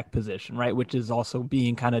running back position, right? Which is also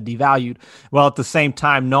being kind of devalued. Well, at the same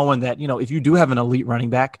time, knowing that, if you do have an elite running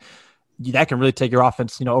back, that can really take your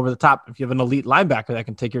offense, over the top. If you have an elite linebacker, that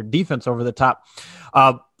can take your defense over the top.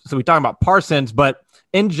 So we're talking about Parsons, but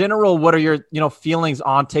in general, what are your, feelings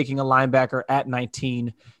on taking a linebacker at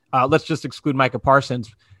 19? Let's just exclude Micah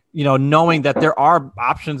Parsons. Knowing that there are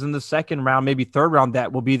options in the second round, maybe third round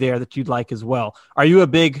that will be there that you'd like as well. Are you a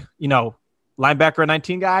big, linebacker at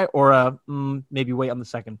 19 guy or maybe wait on the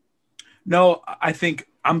second? No, I think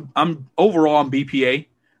I'm overall on BPA,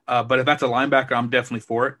 but if that's a linebacker, I'm definitely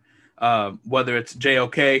for it. Whether it's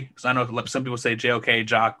JOK, because I know some people say JOK,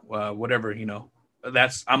 Jock, whatever,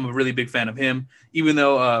 I'm a really big fan of him, even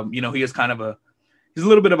though, he is he's a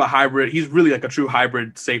little bit of a hybrid. He's really like a true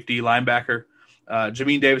hybrid safety linebacker.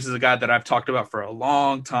 Jamin Davis is a guy that I've talked about for a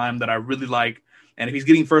long time that I really like. And if he's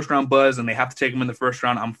getting first round buzz and they have to take him in the first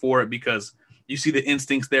round, I'm for it because you see the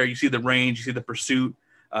instincts there. You see the range, you see the pursuit.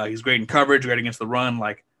 He's great in coverage, great against the run.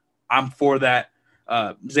 Like, I'm for that.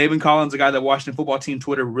 Zaven Collins, a guy that Washington football team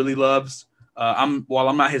Twitter really loves. While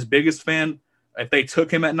I'm not his biggest fan, if they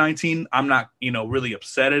took him at 19, I'm not, really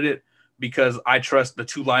upset at it because I trust the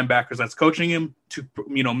two linebackers that's coaching him to,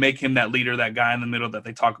 make him that leader, that guy in the middle that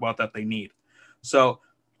they talk about that they need. So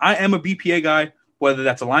I am a BPA guy, whether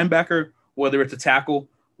that's a linebacker, whether it's a tackle,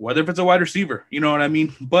 whether if it's a wide receiver, you know what I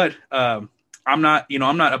mean? But I'm not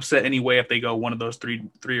upset anyway if they go one of those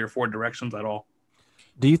three or four directions at all.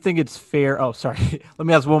 Do you think it's fair? Oh, sorry. Let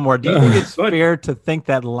me ask one more. Do you think it's fair to think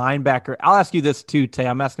that linebacker? I'll ask you this too, Tay.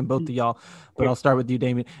 I'm asking both of y'all, but I'll start with you,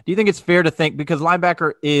 Damien. Do you think it's fair to think, because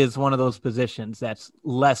linebacker is one of those positions that's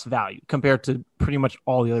less valued compared to pretty much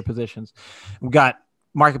all the other positions? We've got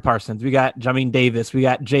Micah Parsons, we got Jamin Davis, we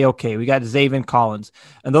got JOK, we got Zaven Collins,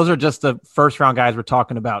 and those are just the first round guys we're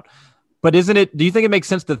talking about. But do you think it makes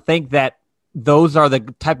sense to think that those are the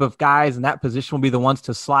type of guys in that position will be the ones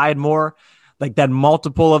to slide more? Like that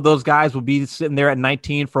multiple of those guys will be sitting there at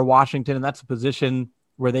 19 for Washington, and that's a position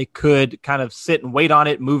where they could kind of sit and wait on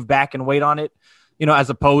it, move back and wait on it, as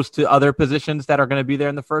opposed to other positions that are going to be there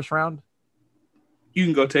in the first round? You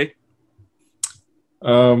can go, Tay.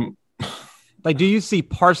 Like, do you see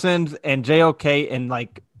Parsons and JOK and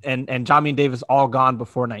Jamin Davis all gone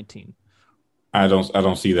before 19? I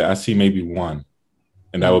don't see that. I see maybe one,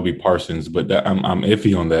 and that would be Parsons. But I'm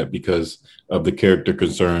iffy on that because of the character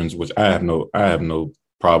concerns, which I have no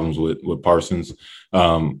problems with Parsons.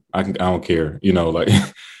 I don't care.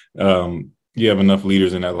 You have enough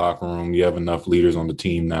leaders in that locker room. You have enough leaders on the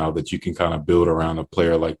team now that you can kind of build around a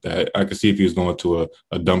player like that. I could see if he was going to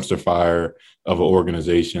a dumpster fire of an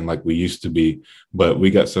organization like we used to be, but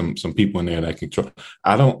we got some people in there that can control.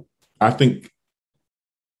 I think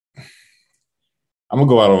I'm going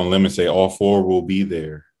to go out on a limb and say all four will be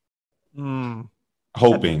there.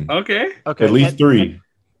 Hoping. Okay. At least three.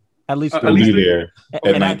 At least will be there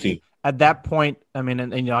at 19. At that point, I mean,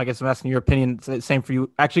 and I guess I'm asking your opinion. Same for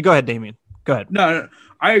you. Actually, go ahead, Damien. Go ahead. No,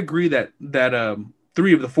 I agree that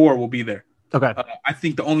three of the four will be there. Okay. I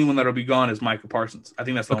think the only one that'll be gone is Micah Parsons. I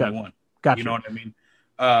think that's the only one. Gotcha. You know what I mean?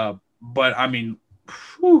 But I mean,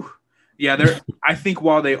 I think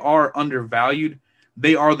while they are undervalued,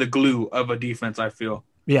 they are the glue of a defense. I feel.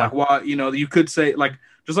 Yeah. Like, while you could say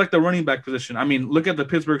just like the running back position. I mean, look at the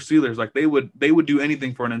Pittsburgh Steelers. Like they would do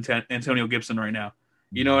anything for an Antonio Gibson right now.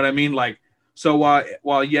 You know what I mean? Like, so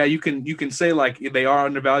while you can say like they are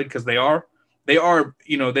undervalued because they are,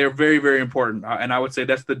 they're very, very important. And I would say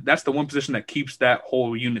that's the one position that keeps that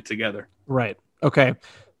whole unit together. Right. Okay.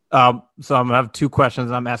 So I'm gonna have two questions,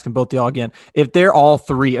 and I'm asking both of y'all again. If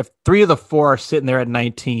three of the four are sitting there at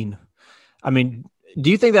 19, I mean,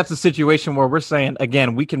 do you think that's a situation where we're saying,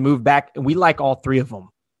 again, we can move back and we like all three of them?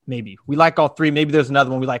 Maybe we like all three. Maybe there's another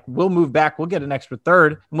one we'll move back. We'll get an extra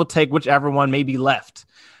third and we'll take whichever one may be left.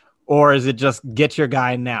 Or is it just get your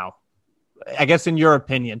guy now? I guess in your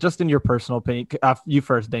opinion, just in your personal opinion, you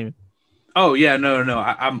first, Damon. Oh yeah, no.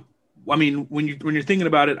 I mean, when you're thinking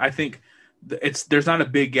about it, I think there's not a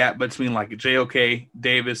big gap between like JOK,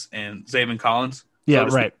 Davis, and Zaven Collins. Yeah,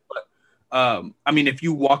 right. But, I mean, if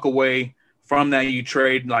you walk away from that, you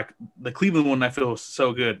trade like the Cleveland one. I feel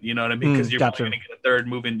so good. You know what I mean? Because you're gotcha. going to get a third,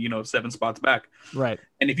 moving 7 spots back. Right.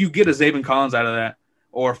 And if you get a Zaven Collins out of that,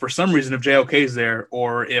 or for some reason if JOK is there,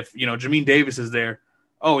 or if Jamin Davis is there,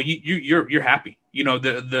 you're happy.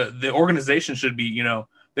 The organization should be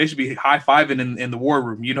they should be high-fiving in the war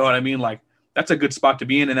room. You know what I mean? Like that's a good spot to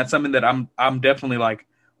be in, and that's something that I'm definitely like.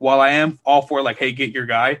 While I am all for like, hey, get your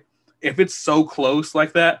guy. If it's so close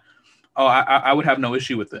like that, I would have no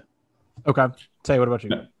issue with it. Okay. Tay, what about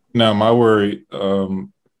you? Now, my worry,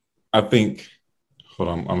 I think, hold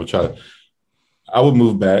on, I'm going to try to, I would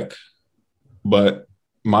move back, but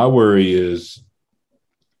my worry is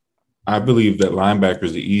I believe that linebacker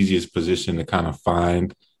is the easiest position to kind of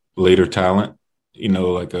find later talent,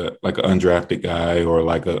 like an undrafted guy or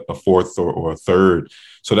like a fourth or a third.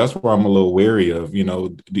 So that's where I'm a little wary of,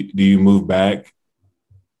 do you move back?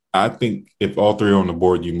 I think if all three are on the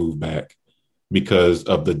board, you move back because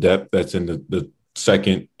of the depth that's in the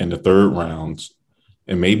second and the third rounds,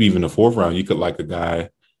 and maybe even the fourth round, you could like a guy.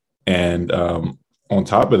 And on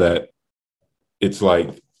top of that, it's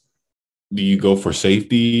like, do you go for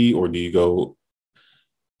safety or do you go?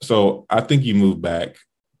 So I think you move back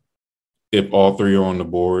if all three are on the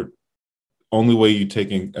board. Only way you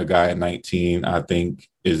taking a guy at 19, I think,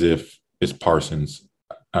 is if it's Parsons.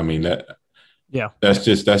 I mean, that's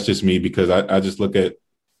just me because I just look at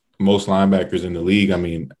most linebackers in the league. I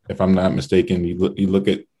mean, if I'm not mistaken, you look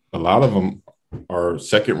at a lot of them are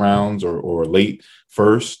second rounds or late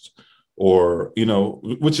first, or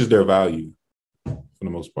which is their value for the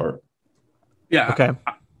most part. Yeah. Okay.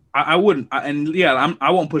 I wouldn't,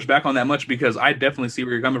 I won't push back on that much because I definitely see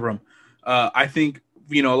where you're coming from. I think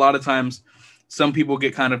a lot of times some people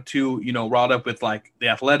get kind of too riled up with like the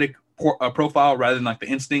athletic profile rather than like the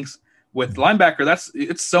instincts. With linebacker,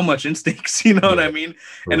 it's so much instincts, what I mean?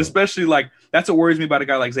 Right. And especially like that's what worries me about a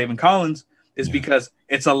guy like Zaven Collins is because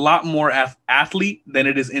it's a lot more athlete than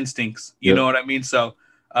it is instincts. You know what I mean? So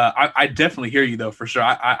I definitely hear you though, for sure.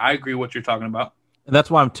 I agree what you're talking about. And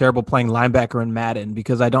that's why I'm terrible playing linebacker in Madden,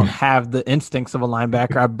 because I don't have the instincts of a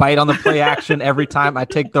linebacker. I bite on the play action every time. I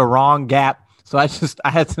take the wrong gap. So I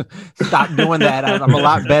had to stop doing that. I'm a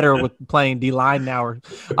lot better with playing D-line now.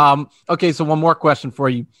 Okay, so one more question for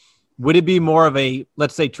you. Would it be more of a,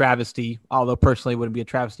 let's say, travesty, although personally it wouldn't be a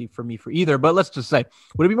travesty for me for either, but let's just say,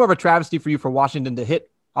 would it be more of a travesty for you for Washington to hit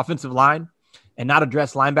offensive line and not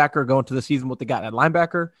address linebacker, go into the season with the guy at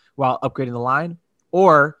linebacker while upgrading the line,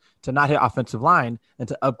 or to not hit offensive line and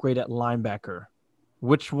to upgrade at linebacker?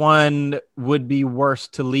 Which one would be worse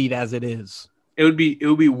to lead as it is? It would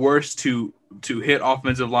be worse to hit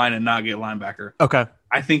offensive line and not get linebacker. Okay.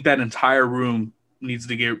 I think that entire room needs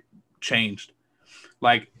to get changed.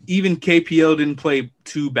 Like even KPL didn't play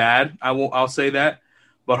too bad. I'll say that,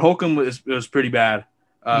 but Holcomb was pretty bad.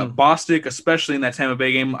 Bostic, especially in that Tampa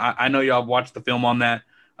Bay game, I know y'all watched the film on that.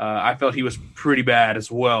 I felt he was pretty bad as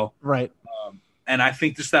well. Right. And I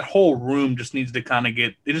think just that whole room just needs to kind of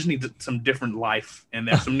it just needs some different life in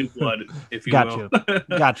there, some new blood, if you will.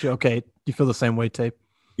 Got you. Okay. You feel the same way, Tape?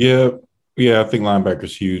 Yeah. I think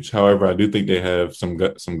linebacker's huge. However, I do think they have some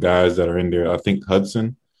guys that are in there. I think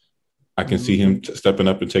Hudson, I can see him stepping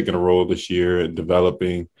up and taking a role this year and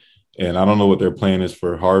developing. And I don't know what their plan is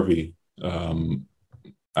for Harvey.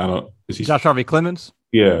 Is he Josh Harvey Clemens?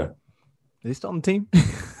 Yeah. Is he still on the team?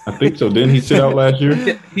 I think so. Didn't he sit out last year?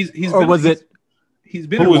 Yeah, he's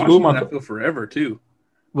been in Washington, I feel, forever too.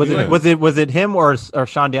 Was it him or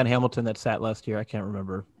Sean Dan Hamilton that sat last year? I can't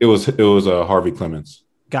remember. It was Harvey Clemens.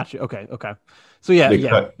 Gotcha. Okay. So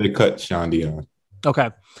they cut Sean Dion. Okay.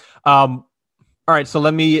 All right. So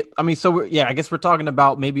I guess we're talking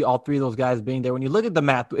about maybe all three of those guys being there. When you look at the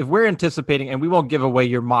math, if we're anticipating, and we won't give away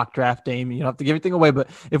your mock draft, Dame, you don't have to give anything away, but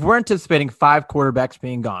if we're anticipating 5 quarterbacks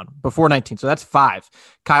being gone before 19, so that's 5.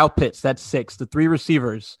 Kyle Pitts, that's 6. The 3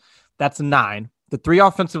 receivers, that's 9. The 3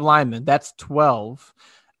 offensive linemen, that's 12.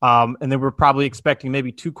 And then we're probably expecting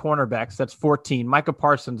maybe 2 cornerbacks, that's 14. Micah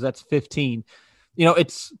Parsons, that's 15.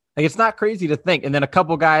 It's not crazy to think. And then a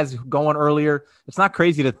couple guys going earlier, it's not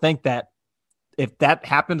crazy to think that if that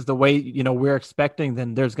happens the way, we're expecting,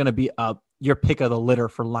 then there's going to be your pick of the litter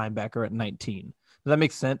for linebacker at 19. Does that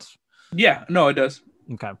make sense? Yeah, no, it does.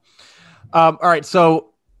 Okay. All right.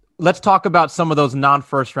 So let's talk about some of those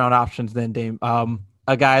non-first round options then, Dame.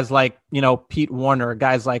 Guys like, Pete Warner,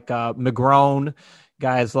 guys like McGrone,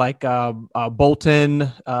 guys like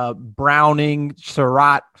Bolton, Browning,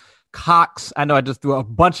 Surratt, Cox. I know I just threw a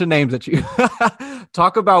bunch of names at you.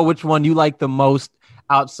 Talk about which one you like the most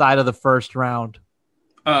outside of the first round.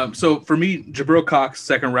 So for me, Jabril Cox,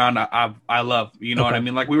 second round, I love. What I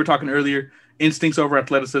mean? Like we were talking earlier, instincts over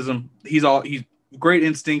athleticism. He's great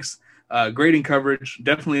instincts, great in coverage,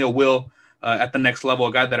 definitely a will at the next level,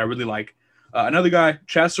 a guy that I really like. Another guy,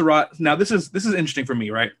 Chaz Surratt. Now this is interesting for me,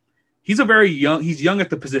 right? He's young at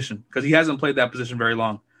the position because he hasn't played that position very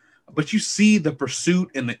long. But you see the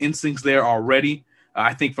pursuit and the instincts there already.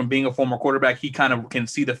 I think from being a former quarterback, he kind of can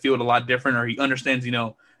see the field a lot different, or he understands,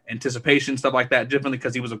 anticipation, stuff like that differently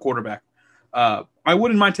because he was a quarterback. I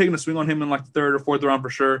wouldn't mind taking a swing on him in like the 3rd or 4th round for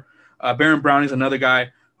sure. Baron Browning is another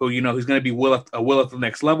guy who, he's going to be a will at the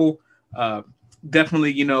next level.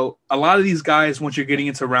 definitely, you know, a lot of these guys, once you're getting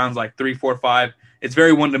into rounds like 3, 4, 5, it's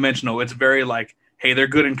very one-dimensional. It's very like, hey, they're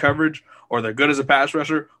good in coverage, or they're good as a pass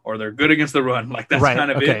rusher, or they're good against the run. Like, that's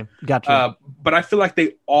kind of it. Gotcha. But I feel like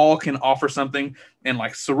they all can offer something. And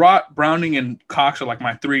like Surratt, Browning, and Cox are like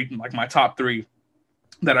my top 3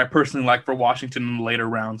 that I personally like for Washington in the later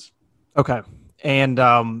rounds. Okay. And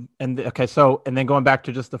then going back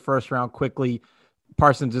to just the first round quickly,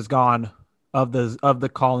 Parsons is gone. Of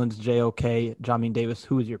the Collins, JOK, Jamin Davis,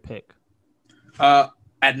 who is your pick? At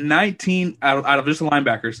 19, out of just the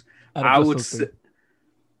linebackers, I would say,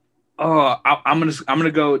 I'm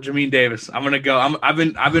gonna go Jamin Davis. I've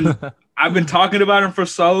been talking about him for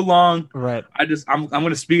so long. Right. I'm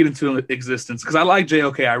gonna speak it into existence because I like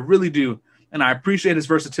JOK. I really do, and I appreciate his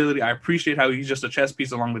versatility. I appreciate how he's just a chess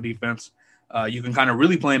piece along the defense. You can kind of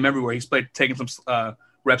really play him everywhere. He's taking some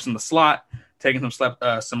reps in the slot, taking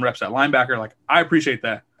some reps at linebacker. Like, I appreciate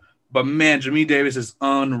that. But, man, Jamin Davis is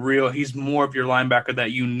unreal. He's more of your linebacker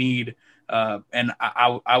that you need, and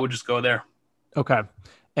I would just go there. Okay.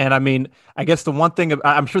 And, I mean, I guess the one thing –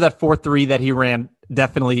 I'm sure that 4.3 that he ran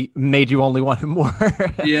definitely made you only want him more.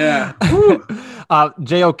 Yeah.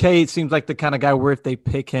 JOK seems like the kind of guy where if they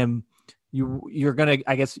pick him – you're gonna,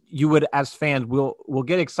 I guess you would, as fans, we'll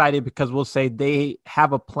get excited because we'll say they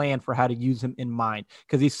have a plan for how to use him in mind,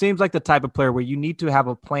 because he seems like the type of player where you need to have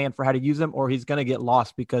a plan for how to use him, or he's gonna get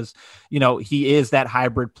lost because he is that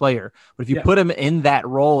hybrid player. But if you put him in that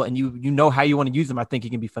role and you know how you want to use him, I think he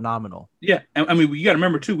can be phenomenal. Yeah, and I mean, you got to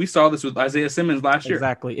remember too, we saw this with Isaiah Simmons last year.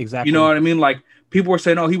 Exactly. You know what I mean? Like, people were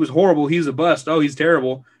saying, "Oh, he was horrible. He's a bust. Oh, he's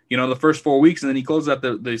terrible." The first 4 weeks, and then he closes out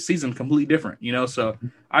the season completely different, So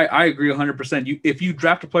I agree 100%. If you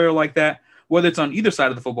draft a player like that, whether it's on either side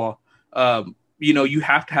of the football, you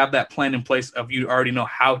have to have that plan in place of you already know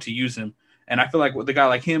how to use him. And I feel like with a guy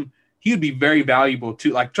like him, he would be very valuable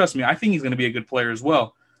too. Like, trust me, I think he's going to be a good player as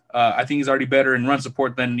well. I think he's already better in run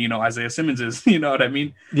support than, Isaiah Simmons is, you know what I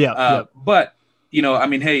mean? Yeah. But, I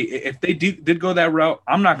mean, hey, if they did go that route,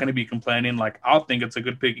 I'm not going to be complaining. Like, I'll think it's a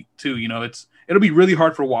good pick too. It'll be really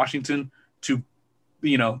hard for Washington to,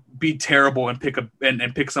 be terrible and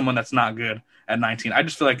pick someone that's not good at 19. I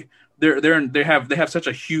just feel like they have such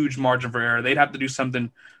a huge margin for error. They'd have to do something.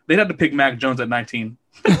 They'd have to pick Mac Jones at 19,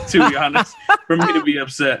 to be honest, for me to be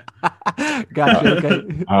upset. Gotcha.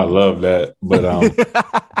 Okay. I love that, but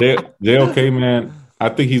JOK, man, I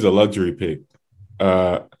think he's a luxury pick.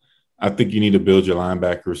 I think you need to build your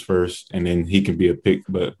linebackers first, and then he can be a pick.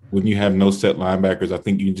 But when you have no set linebackers, I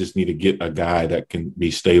think you just need to get a guy that can be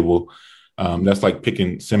stable. That's like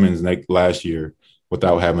picking Simmons last year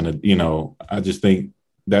without having I just think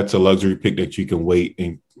that's a luxury pick that you can wait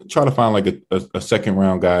and try to find like a second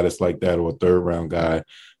round guy that's like that, or a third round guy.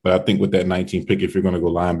 But I think with that 19 pick, if you're going to go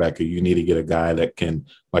linebacker, you need to get a guy that can,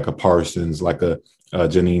 like a Parsons, like a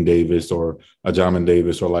Janine Davis, or a Jamin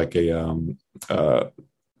Davis, or like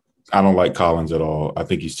I don't like Collins at all. I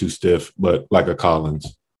think he's too stiff, but like a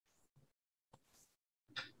Collins.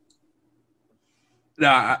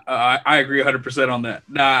 Nah, I agree 100% on that.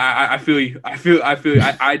 Nah, I feel you. I feel you.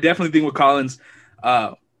 I definitely think with Collins,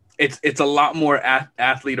 it's a lot more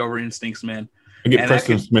athlete over instincts, man. I get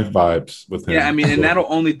Preston Smith vibes with him. Yeah, I mean, and that'll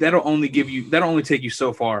only take you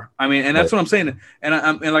so far. I mean, and that's what I'm saying.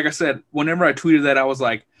 And like I said, whenever I tweeted that, I was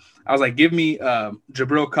like, give me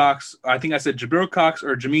Jabril Cox. I think I said Jabril Cox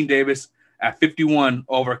or Jamin Davis at 51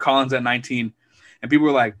 over Collins at 19. And people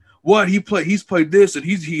were like, what? He's played this and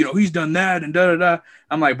he's done that and da-da-da.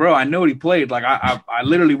 I'm like, bro, I know what he played. Like, I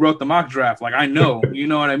literally wrote the mock draft. Like, I know, you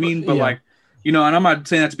know what I mean? But like, and I'm not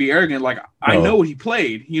saying that to be arrogant. Like, I know what he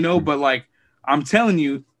played, but like, I'm telling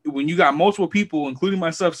you, when you got multiple people, including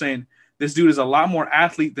myself, saying this dude is a lot more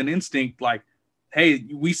athlete than instinct, like, hey,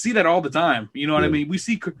 we see that all the time. You know what I mean?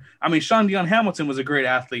 Sean Dion Hamilton was a great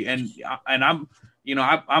athlete, and I'm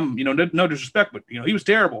no disrespect, but he was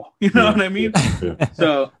terrible. You know what I mean?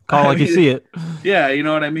 So call like you see it. Yeah, you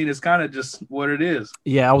know what I mean? It's kind of just what it is.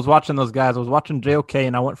 Yeah, I was watching those guys. I was watching JOK,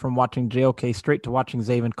 and I went from watching JOK straight to watching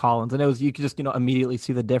Zaven Collins, and you could just immediately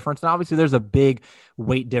see the difference. And obviously, there's a big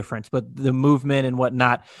weight difference, but the movement and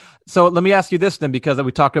whatnot. So let me ask you this then, because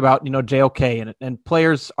we talked about JOK and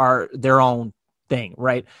players are their own thing,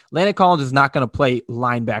 right? Landon Collins is not going to play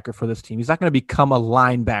linebacker for this team. He's not going to become a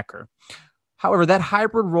linebacker. However, that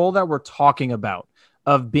hybrid role that we're talking about,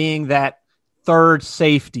 of being that third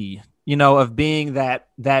safety, of being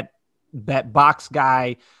that box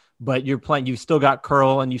guy, but you've still got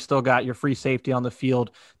curl and you still got your free safety on the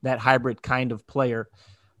field, that hybrid kind of player.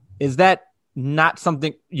 Is that not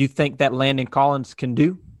something you think that Landon Collins can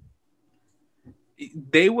do?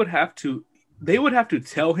 They would have to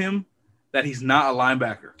tell him that he's not a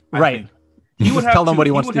linebacker. Right. He would have tell them what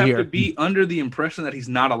he wants to hear. To be under the impression that he's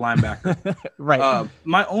not a linebacker. Right.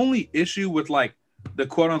 My only issue with like the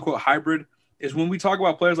quote unquote hybrid is when we talk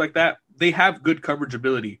about players like that, they have good coverage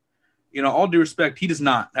ability. You know, all due respect, he does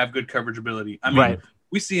not have good coverage ability. I mean,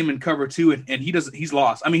 we see him in cover 2 and he doesn't. He's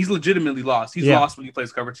lost. I mean, he's legitimately lost. He's lost when he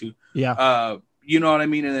plays cover 2. Yeah. You know what I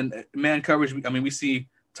mean? And then man coverage. I mean, we see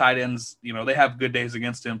tight ends. You know, they have good days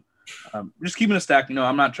against him. Just keeping a stack. You know,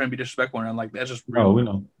 I'm not trying to be disrespectful, and like that's just real. Oh, we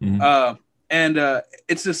know. Mm-hmm. And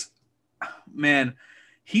it's just, man,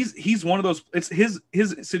 he's one of those. It's his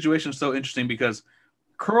situation is so interesting because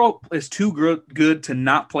Curl is too good to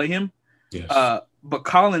not play him. Yes. But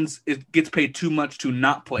Collins gets paid too much to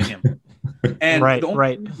not play him. And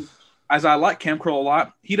as I like Cam Curl a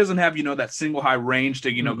lot, he doesn't have, you know, that single high range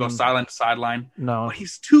to, you know, go sideline to sideline. No, but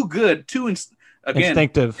he's too good,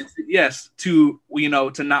 instinctive. Yes, to, you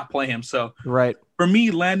know, to not play him. So for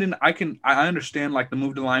me, Landon, I understand like the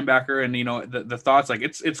move to linebacker and, you know, the thoughts, like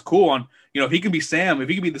it's cool on, you know, if he can be Sam, if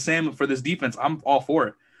he can be the Sam for this defense, I'm all for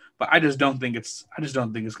it. But I just don't think it's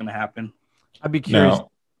going to happen. I'd be curious.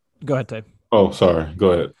 Go ahead, Dave. Oh, sorry.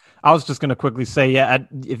 Go ahead. I was just going to quickly say,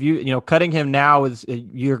 if you know, cutting him now is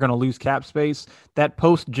you're going to lose cap space. That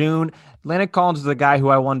post June, Landon Collins is a guy who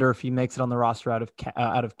I wonder if he makes it on the roster out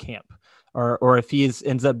of camp, or if he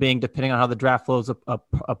ends up being, depending on how the draft flows,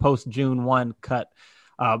 a post June 1 cut.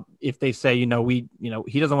 If they say, he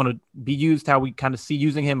doesn't want to be used how we kind of see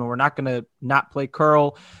using him, and we're not going to not play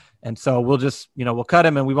Curl. And so we'll just, we'll cut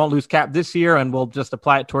him and we won't lose cap this year and we'll just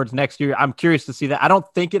apply it towards next year. I'm curious to see that. I don't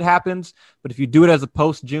think it happens, but if you do it as a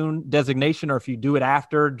post-June designation or if you do it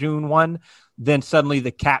after June 1, then suddenly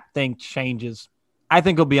the cap thing changes. I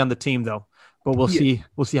think he'll be on the team though, but we'll see.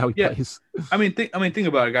 We'll see how he plays. I mean, think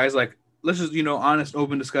about it, guys. Like, let's just, honest,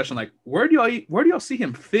 open discussion. Like, where do y'all see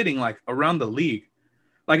him fitting like around the league?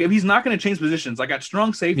 Like, if he's not going to change positions, like at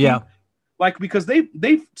strong safety, like, because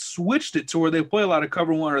they've switched it to where they play a lot of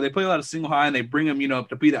cover 1 or they play a lot of single high and they bring him,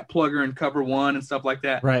 to be that plugger in cover 1 and stuff like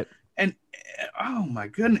that. Right. And oh my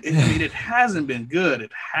goodness, I mean, it hasn't been good. It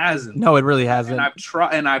hasn't. No, it really hasn't.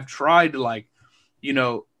 And I've tried to like,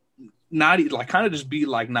 not like kind of just be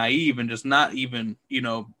like naive and just not even,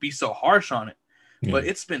 be so harsh on it. Yeah. But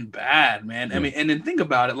it's been bad, man. Yeah. I mean, and then think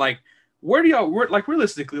about it, like, where like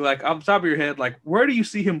realistically, like off the top of your head, like where do you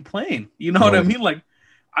see him playing? You know what I mean? Like,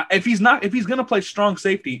 if he's going to play strong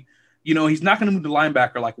safety, he's not going to move to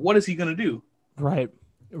linebacker. Like, what is he going to do? Right.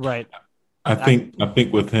 I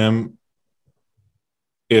think with him,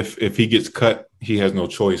 if he gets cut, he has no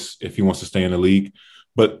choice if he wants to stay in the league.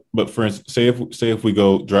 But for instance, say if we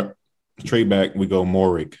go trade back, we go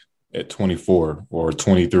Morik at 24 or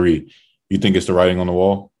 23. You think it's the writing on the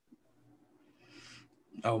wall?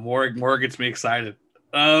 Oh, Morik gets me excited.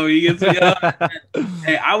 Oh, he gets me.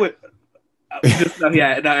 Hey, I would. No,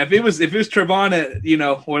 if it was Trevon at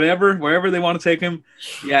wherever they want to take him,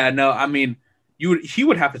 I mean, he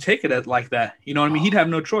would have to take it like that. You know what I mean? He'd have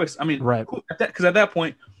no choice. I mean, right? Because at that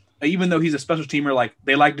point, even though he's a special teamer, like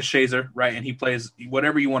they like DeShazer, right? And he plays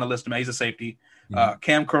whatever you want to list him. He's a safety.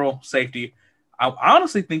 Cam Curl, safety. I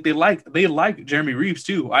honestly think they like Jeremy Reeves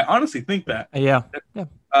too. I honestly think that. Yeah.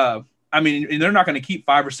 I mean, they're not going to keep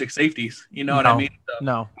 5 or 6 safeties. You know what I mean? So,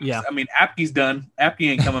 no. Yeah. I mean, Apke's done. Apke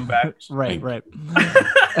ain't coming back. Right.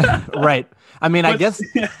 Right. I mean, I guess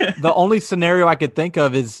the only scenario I could think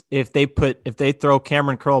of is if they throw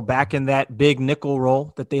Cameron Curl back in that big nickel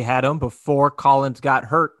role that they had him before Collins got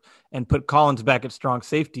hurt and put Collins back at strong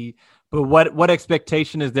safety. But what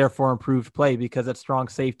expectation is there for improved play? Because at strong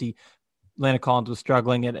safety, Landon Collins was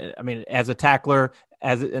struggling. And I mean, as a tackler,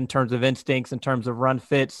 in terms of instincts, in terms of run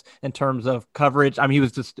fits, in terms of coverage. I mean,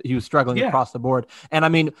 he was struggling across the board. And I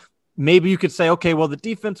mean, maybe you could say, okay, well, the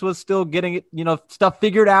defense was still getting it, stuff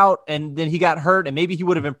figured out, and then he got hurt, and maybe he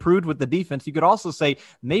would have improved with the defense. You could also say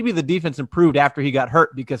maybe the defense improved after he got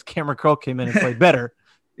hurt because Cameron Curl came in and played better.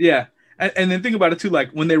 Yeah, and then think about it too, like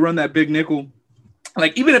when they run that big nickel,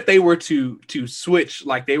 like even if they were to switch,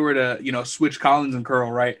 like they were to switch Collins and Curl,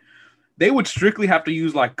 right? They would strictly have to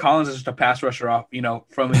use like Collins as just a pass rusher off,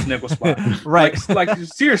 from his nickel spot. Right. Like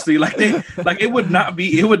seriously, he would not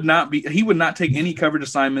take any coverage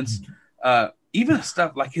assignments. Even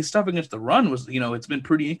stuff like his stuff against the run was, it's been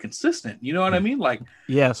pretty inconsistent. You know what I mean? Like,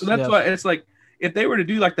 yes. So that's why it's like, if they were to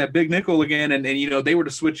do like that big nickel again and they were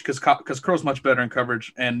to switch because Curl's much better in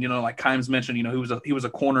coverage. And, like Kimes mentioned, he was a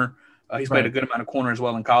corner. He's played a good amount of corner as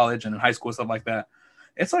well in college and in high school and stuff like that.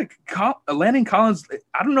 It's like Landon Collins.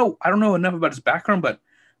 I don't know enough about his background, but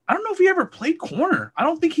I don't know if he ever played corner. I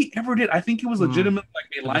don't think he ever did. I think he was legitimately like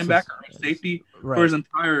a linebacker or safety for his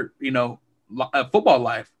entire, football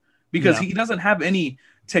life. because he doesn't have any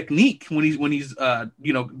technique when he's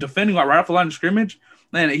defending right off the line of scrimmage.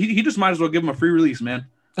 Man, he just might as well give him a free release, man.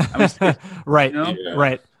 I mean, right,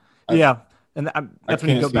 right, yeah. And that's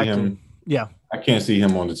when you go back to I can't see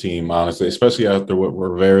him on the team, honestly, especially after what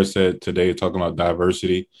Rivera said today, talking about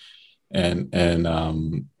diversity and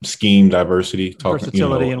scheme diversity,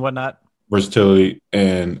 versatility and whatnot. Versatility,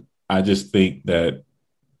 and I just think that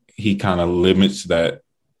he kind of limits that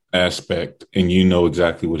aspect, and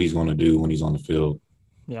exactly what he's going to do when he's on the field.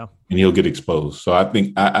 Yeah, and he'll get exposed. So I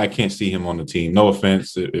think I can't see him on the team. No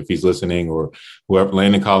offense if he's listening or whoever,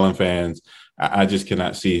 Landon Collins fans. I just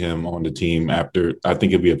cannot see him on the team after. I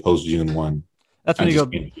think it'd be a post June 1. That's when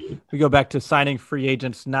we go back to signing free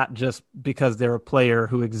agents, not just because they're a player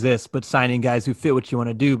who exists, but signing guys who fit what you want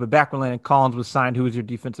to do. But back when Landon Collins was signed, who was your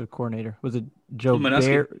defensive coordinator? Was it Joe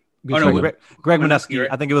Bear? Greg Manusky.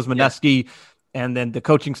 I think it was Manusky. Yeah. And then the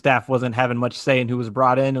coaching staff wasn't having much say in who was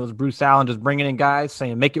brought in. It was Bruce Allen just bringing in guys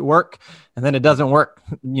saying, make it work. And then it doesn't work,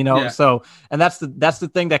 Yeah. So, and that's the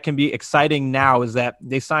thing that can be exciting now is that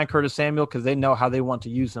they sign Curtis Samuel because they know how they want to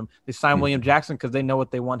use him. They sign William Jackson because they know what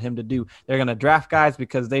they want him to do. They're going to draft guys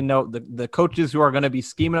because they know the coaches who are going to be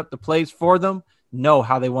scheming up the plays for them know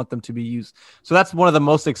how they want them to be used. So that's one of the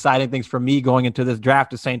most exciting things for me going into this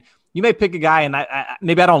draft is saying, you may pick a guy and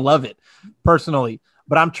maybe I don't love it personally,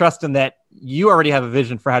 but I'm trusting that you already have a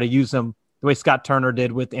vision for how to use him the way Scott Turner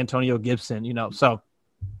did with Antonio Gibson, So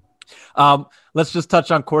let's just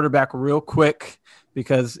touch on quarterback real quick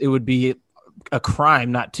because it would be a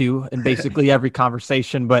crime not to in basically every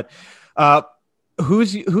conversation. But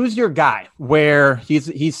who's your guy where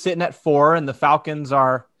he's sitting at 4 and the Falcons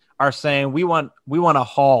are saying we want a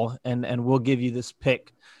haul and we'll give you this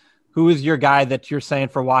pick? Who is your guy that you're saying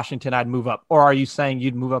for Washington I'd move up? Or are you saying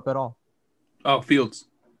you'd move up at all? Oh, Fields.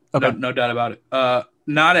 Okay. No doubt about it.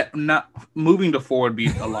 Not moving to 4 would be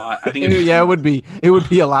a lot. I think it would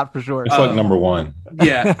be a lot for sure. It's like number 1.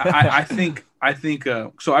 Yeah, I think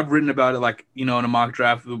so. I've written about it in a mock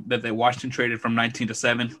draft that Washington traded from 19 to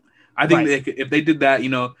 7. I think if they did that,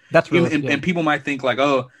 that's really and people might think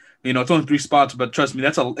it's only 3 spots, but trust me,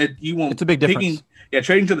 it's a big difference.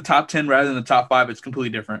 Trading to the top 10 rather than the top 5, it's completely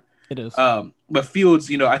different. It is. But Fields,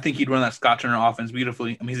 I think he'd run that Scott Turner offense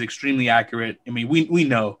beautifully. I mean, he's extremely accurate. I mean, we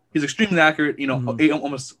know he's extremely accurate.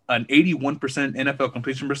 Almost an 81% NFL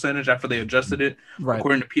completion percentage after they adjusted it,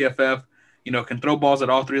 according to PFF. Can throw balls at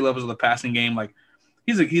all 3 levels of the passing game. Like,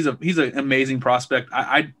 he's an amazing prospect.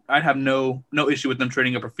 I'd have no issue with them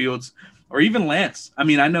trading up for Fields or even Lance. I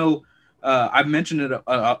mean, I know. I've mentioned it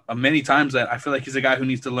many times that I feel like he's a guy who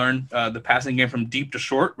needs to learn the passing game from deep to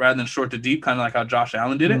short rather than short to deep, kind of like how Josh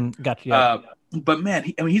Allen did it. Gotcha. But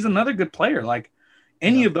man, he's another good player. Like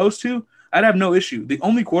any of those two, I'd have no issue. The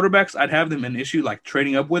only quarterbacks I'd have them an issue like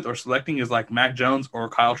trading up with or selecting is like Mac Jones or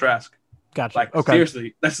Kyle Trask. Gotcha. Like okay.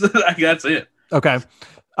 Seriously, that's it. Okay.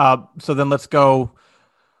 So then let's go.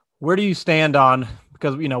 Where do you stand on?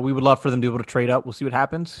 Because, we would love for them to be able to trade up. We'll see what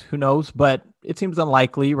happens. Who knows? But it seems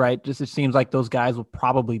unlikely, right? It seems like those guys will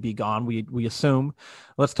probably be gone, we assume.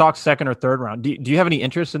 Let's talk 2nd or 3rd round. Do you have any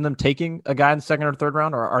interest in them taking a guy in the 2nd or 3rd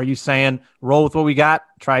round? Or are you saying roll with what we got,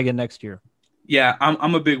 try again next year? Yeah,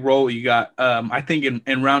 I'm a big roll you got. I think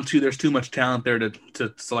in round 2, there's too much talent there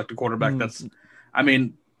to select a quarterback.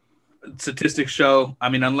 Statistics show. I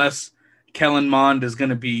mean, unless Kellen Mond is going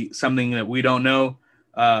to be something that we don't know,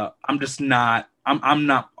 I'm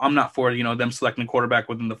not for them selecting a quarterback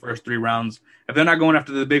within the first 3 rounds. If they're not going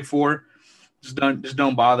after the big 4, just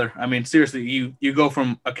don't bother. I mean, seriously, you go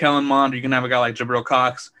from a Kellen Mond, you can have a guy like Jabril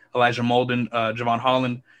Cox, Elijah Molden, Javon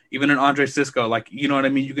Holland, even an Andre Sisco. Like, you know what I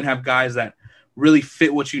mean? You can have guys that really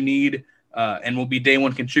fit what you need and will be day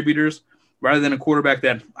 1 contributors, rather than a quarterback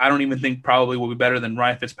that I don't even think probably will be better than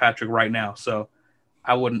Ryan Fitzpatrick right now. So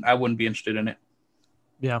I wouldn't be interested in it.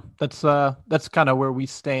 Yeah, that's kind of where we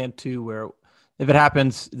stand too. Where if it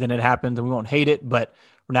happens, then it happens, and we won't hate it, but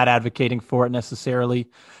we're not advocating for it necessarily.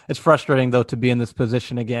 It's frustrating though to be in this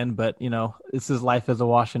position again, but this is life as a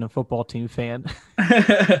Washington football team fan.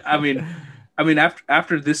 I mean,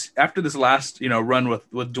 after this last run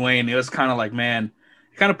with Dwayne, it was kind of like, man,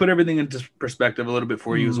 it kind of put everything into perspective a little bit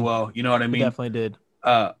for you as well. You know what I mean? It definitely did.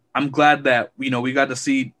 I'm glad that we got to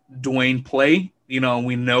see Dwayne play. We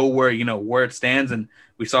know where it stands, and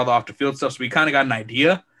we saw the off the field stuff, so we kind of got an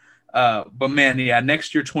idea. But man, yeah,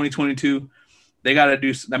 next year, 2022, they got to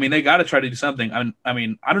do. I mean, they got to try to do something. I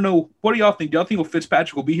mean, I don't know. What do y'all think? Do y'all think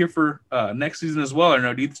Fitzpatrick will be here for next season as well, or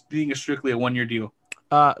no? Do you think it's strictly a 1-year deal?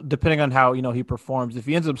 Depending on how he performs. If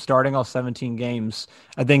he ends up starting all 17 games,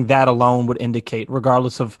 I think that alone would indicate,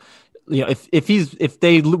 regardless of you know, if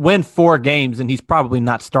they win 4 games, and he's probably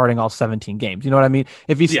not starting all 17 games. You know what I mean?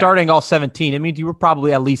 If he's starting all 17, it means you were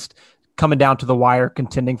probably at least coming down to the wire,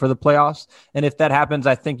 contending for the playoffs. And if that happens,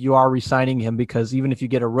 I think you are re-signing him, because even if you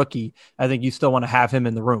get a rookie, I think you still want to have him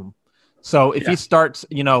in the room. So if he starts,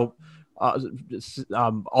 you know,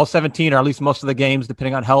 all 17 or at least most of the games,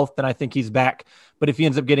 depending on health, then I think he's back. But if he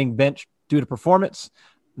ends up getting benched due to performance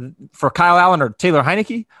for Kyle Allen or Taylor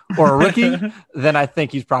Heineke or a rookie, then I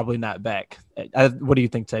think he's probably not back. What do you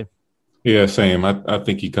think, Tay? Yeah, same. I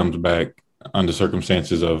think he comes back under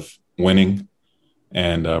circumstances of winning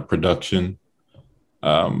and production.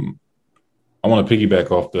 I want to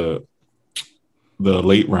piggyback off the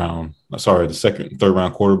second and third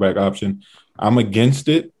round quarterback option. I'm against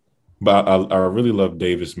it, but I really love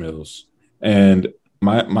Davis Mills. And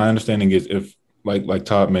my understanding is, if like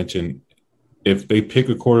Todd mentioned, if they pick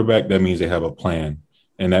a quarterback, that means they have a plan,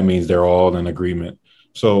 and that means they're all in agreement.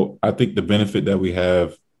 So I think the benefit that we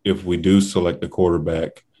have if we do select a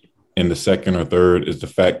quarterback in the second or third is the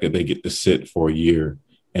fact that they get to sit for a year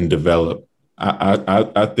and develop.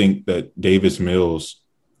 I think that Davis Mills,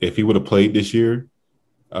 if he would have played this year,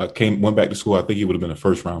 went back to school, I think he would have been a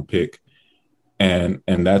first round pick, and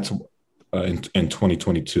that's in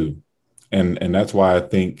 2022, and that's why I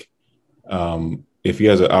think. If he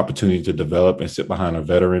has an opportunity to develop and sit behind a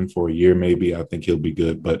veteran for a year, maybe, I think he'll be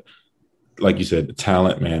good. But like you said, the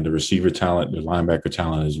talent, man, the receiver talent, the linebacker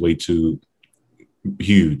talent is way too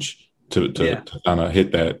huge to kind of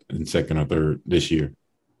hit that in second or third this year.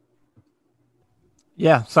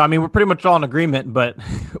 Yeah. So, I mean, we're pretty much all in agreement, but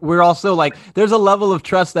we're also like, there's a level of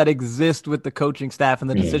trust that exists with the coaching staff and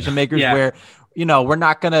the decision makers where, you know, we're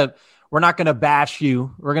not going to bash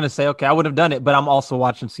you. We're going to say, okay, I would have done it, but I'm also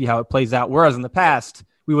watching to see how it plays out. Whereas in the past,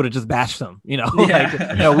 we would have just bashed them, you know,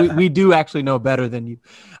 we do actually know better than you.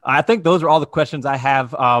 I think those are all the questions I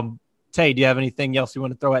have. Tay, do you have anything else you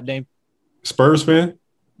want to throw at Dame? Spurs fan?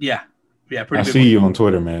 Yeah. Yeah. I see you on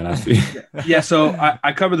Twitter, man. I see. Yeah. So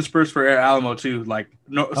I cover the Spurs for Air Alamo too. Like,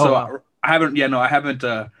 I haven't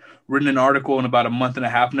written an article in about a month and a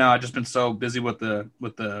half now. I've just been so busy with the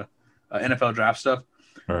NFL draft stuff.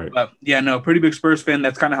 All right. But pretty big Spurs fan.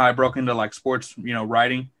 That's kind of how I broke into like sports,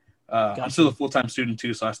 writing. I'm still a full-time student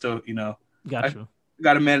too, so I still, got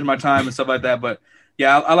to manage my time and stuff like that. But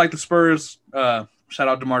yeah, I like the Spurs. Shout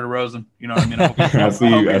out DeMar DeRozan. You know what I mean?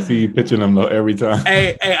 I see you pitching them though every time.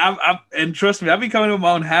 Hey, and trust me, I've been coming up with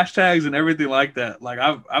my own hashtags and everything like that. Like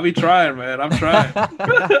I'll be trying, man. I'm trying.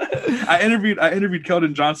 I interviewed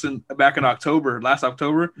Keldon Johnson back in last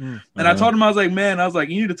October, and I told him, I was like,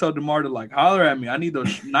 you need to tell DeMar to like holler at me. I need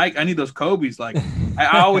those Nike, I need those Kobe's. Like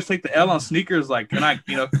I always take the L on sneakers. Like, can I,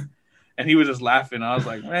 And he was just laughing. I was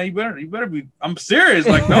like, man, you better be. I'm serious.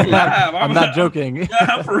 Like, don't laugh. I'm not joking.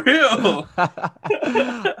 Yeah, for real.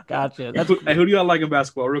 Gotcha. Hey, who do y'all like in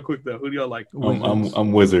basketball? Real quick though, who do y'all like?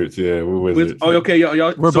 I'm Wizards. Yeah, we're Wizards. Oh, okay,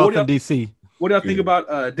 y'all. We're both in DC. What do y'all think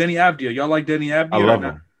about Denny Avdia? Y'all like Denny Avdia? I love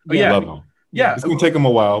him. Oh, yeah, I love him. Yeah, it's gonna take him a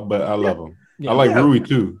while, but I love him. I like Rui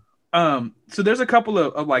too. So there's a couple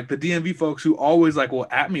of like the DMV folks who always like will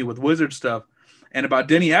at me with Wizard stuff and about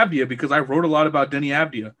Denny Avdia because I wrote a lot about Denny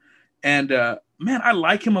Avdia. And man, I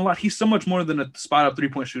like him a lot. He's so much more than a spot up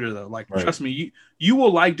 3-point shooter, though. Like, trust me, you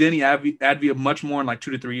will like Denny Avdia much more in like 2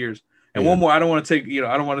 to 3 years. And one more, I don't want to take,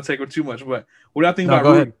 I don't want to take it too much. But what do I think about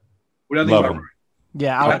Rui? What do I think about Rui?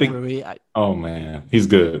 Yeah, I think Rui. Oh man, he's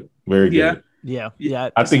good, very good. Yeah.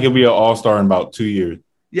 I think he'll be an all-star in about 2 years.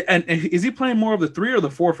 Yeah, and is he playing more of the 3 or the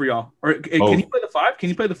 4 for y'all? Or can he play the 5? Can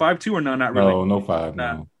he play the 5 too, or no? Not really. No 5.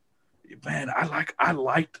 Nah. No. Man, I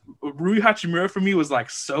liked Rui Hachimura. For me was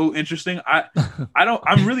like so interesting.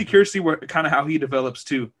 I'm really curious to see how he develops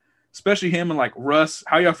too, especially him and like Russ.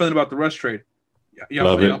 How y'all feeling about the Russ trade?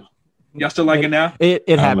 Y'all still like it now?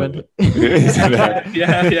 It happened.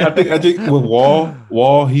 Yeah. I think with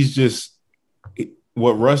Wall, he's just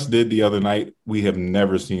what Russ did the other night. We have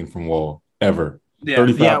never seen from Wall ever.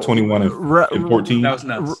 35, 21, and 14. That was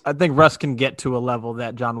nuts. I think Russ can get to a level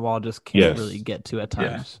that John Wall just can't really get to at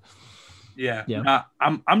times. Yeah.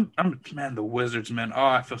 I'm man, the Wizards, man. Oh,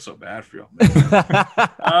 I feel so bad for you.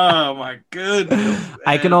 Oh my goodness. Man.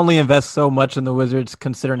 I can only invest so much in the Wizards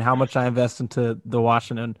considering how much I invest into the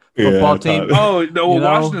Washington football team. Oh, no,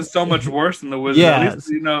 Washington's so much worse than the Wizards. Yeah. At least,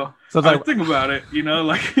 so it's like, think about it,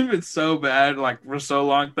 like it's so bad, like for so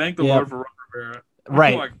long. Thank the Lord for Ron Rivera.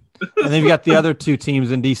 Right. And then you've got the other 2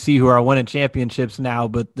 teams in DC who are winning championships now,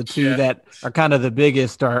 but the 2 that are kind of the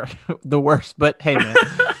biggest are the worst. But hey, man.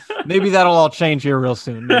 Maybe that'll all change here real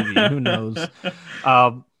soon. Maybe. Who knows?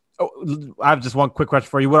 I have just one quick question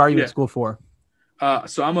for you. What are you in school for?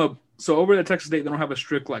 So I'm a So over at Texas State, they don't have a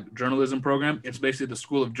strict like journalism program. It's basically the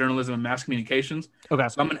School of Journalism and Mass Communications. Okay.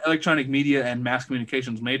 So I'm an electronic media and mass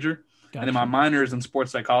communications major. Gotcha. And then my minor is in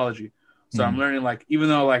sports psychology. So I'm learning, like, even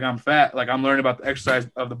though like I'm fat, like I'm learning about the exercise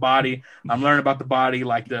of the body. I'm learning about the body,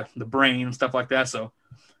 like the brain and stuff like that. So,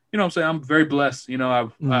 you know what I'm saying? I'm very blessed. You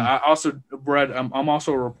know, I also read, I'm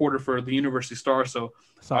also a reporter for the University Star. So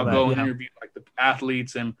I'll go and interview like the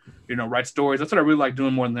athletes and, you know, write stories. That's what I really like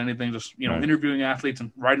doing more than anything. Just, you know, interviewing athletes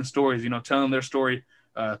and writing stories, you know, telling their story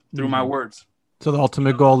through my words. So the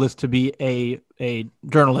ultimate goal is to be a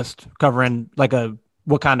journalist covering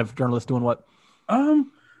what kind of journalist doing what?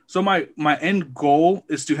 So my end goal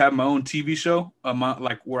is to have my own TV show,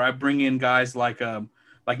 like where I bring in guys like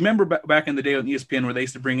remember back in the day on ESPN where they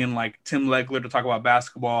used to bring in like Tim Legler to talk about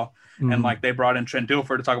basketball and like they brought in Trent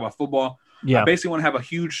Dilfer to talk about football. Yeah. I basically want to have a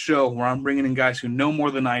huge show where I'm bringing in guys who know more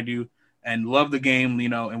than I do and love the game, you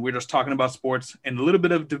know, and we're just talking about sports in a little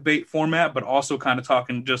bit of debate format, but also kind of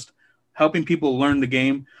talking, just helping people learn the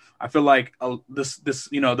game. I feel like this,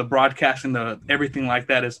 you know, the broadcasting, the everything like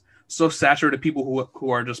that is so saturated to people who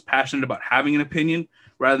are just passionate about having an opinion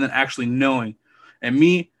rather than actually knowing. And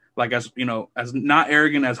me, like, as you know, as not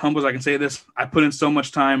arrogant, as humble as I can say this, I put in so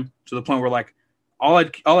much time to the point where like all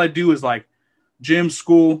I do is like gym,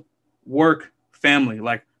 school, work, family.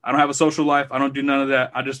 Like I don't have a social life. I don't do none of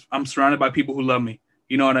that. I'm surrounded by people who love me.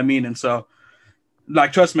 You know what I mean? And so,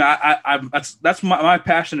 like, trust me, that's my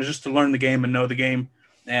passion is just to learn the game and know the game.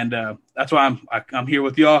 And that's why I'm here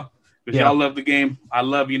with y'all, because y'all love the game. I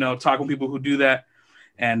love, you know, talking to people who do that.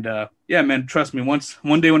 And yeah, man, trust me,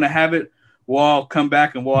 one day when I have it, we'll all come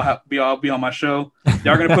back and we'll be on my show.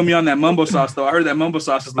 Y'all gonna put me on that mumbo sauce though. I heard that mumbo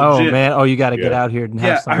sauce is legit. Oh man, you got to get out here and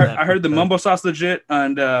have some. I heard the mumbo sauce legit,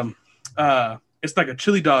 and it's like a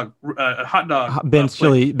chili dog, a hot dog. Ben's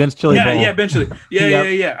chili bowl. Yeah, Ben's chili.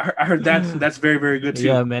 Yeah. I heard that's very, very good too.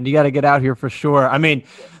 Yeah, man, you got to get out here for sure. I mean,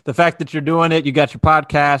 the fact that you're doing it, you got your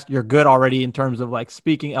podcast, you're good already in terms of like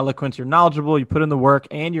speaking eloquence, you're knowledgeable, you put in the work,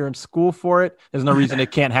 and you're in school for it. There's no reason it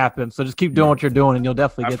can't happen. So just keep doing what you're doing, and you'll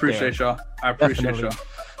definitely get there. I appreciate y'all.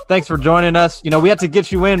 Thanks for joining us. You know, we had to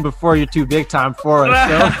get you in before you're too big time for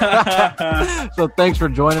us. So thanks for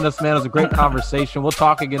joining us, man. It was a great conversation. We'll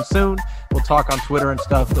talk again soon. We'll talk on Twitter and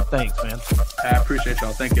stuff. But thanks, man. I appreciate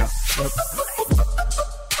y'all. Thank y'all. Yep.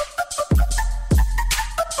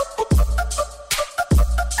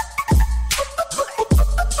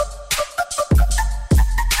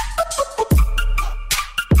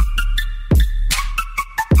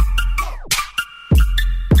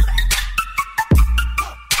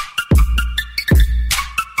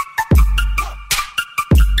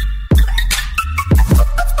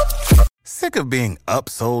 Sick of being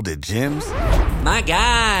upsold at gyms? My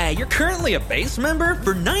guy, you're currently a base member?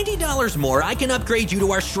 For $90 more, I can upgrade you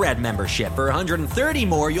to our Shred membership. For $130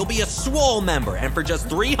 more, you'll be a Swole member. And for just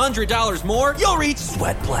 $300 more, you'll reach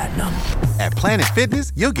Sweat Platinum. At Planet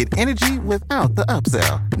Fitness, you'll get energy without the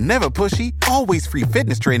upsell. Never pushy, always free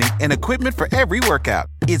fitness training and equipment for every workout.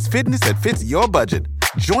 It's fitness that fits your budget.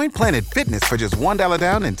 Join Planet Fitness for just $1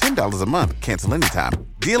 down and $10 a month. Cancel anytime.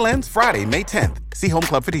 Deal ends Friday, May 10th. See Home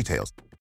Club for details.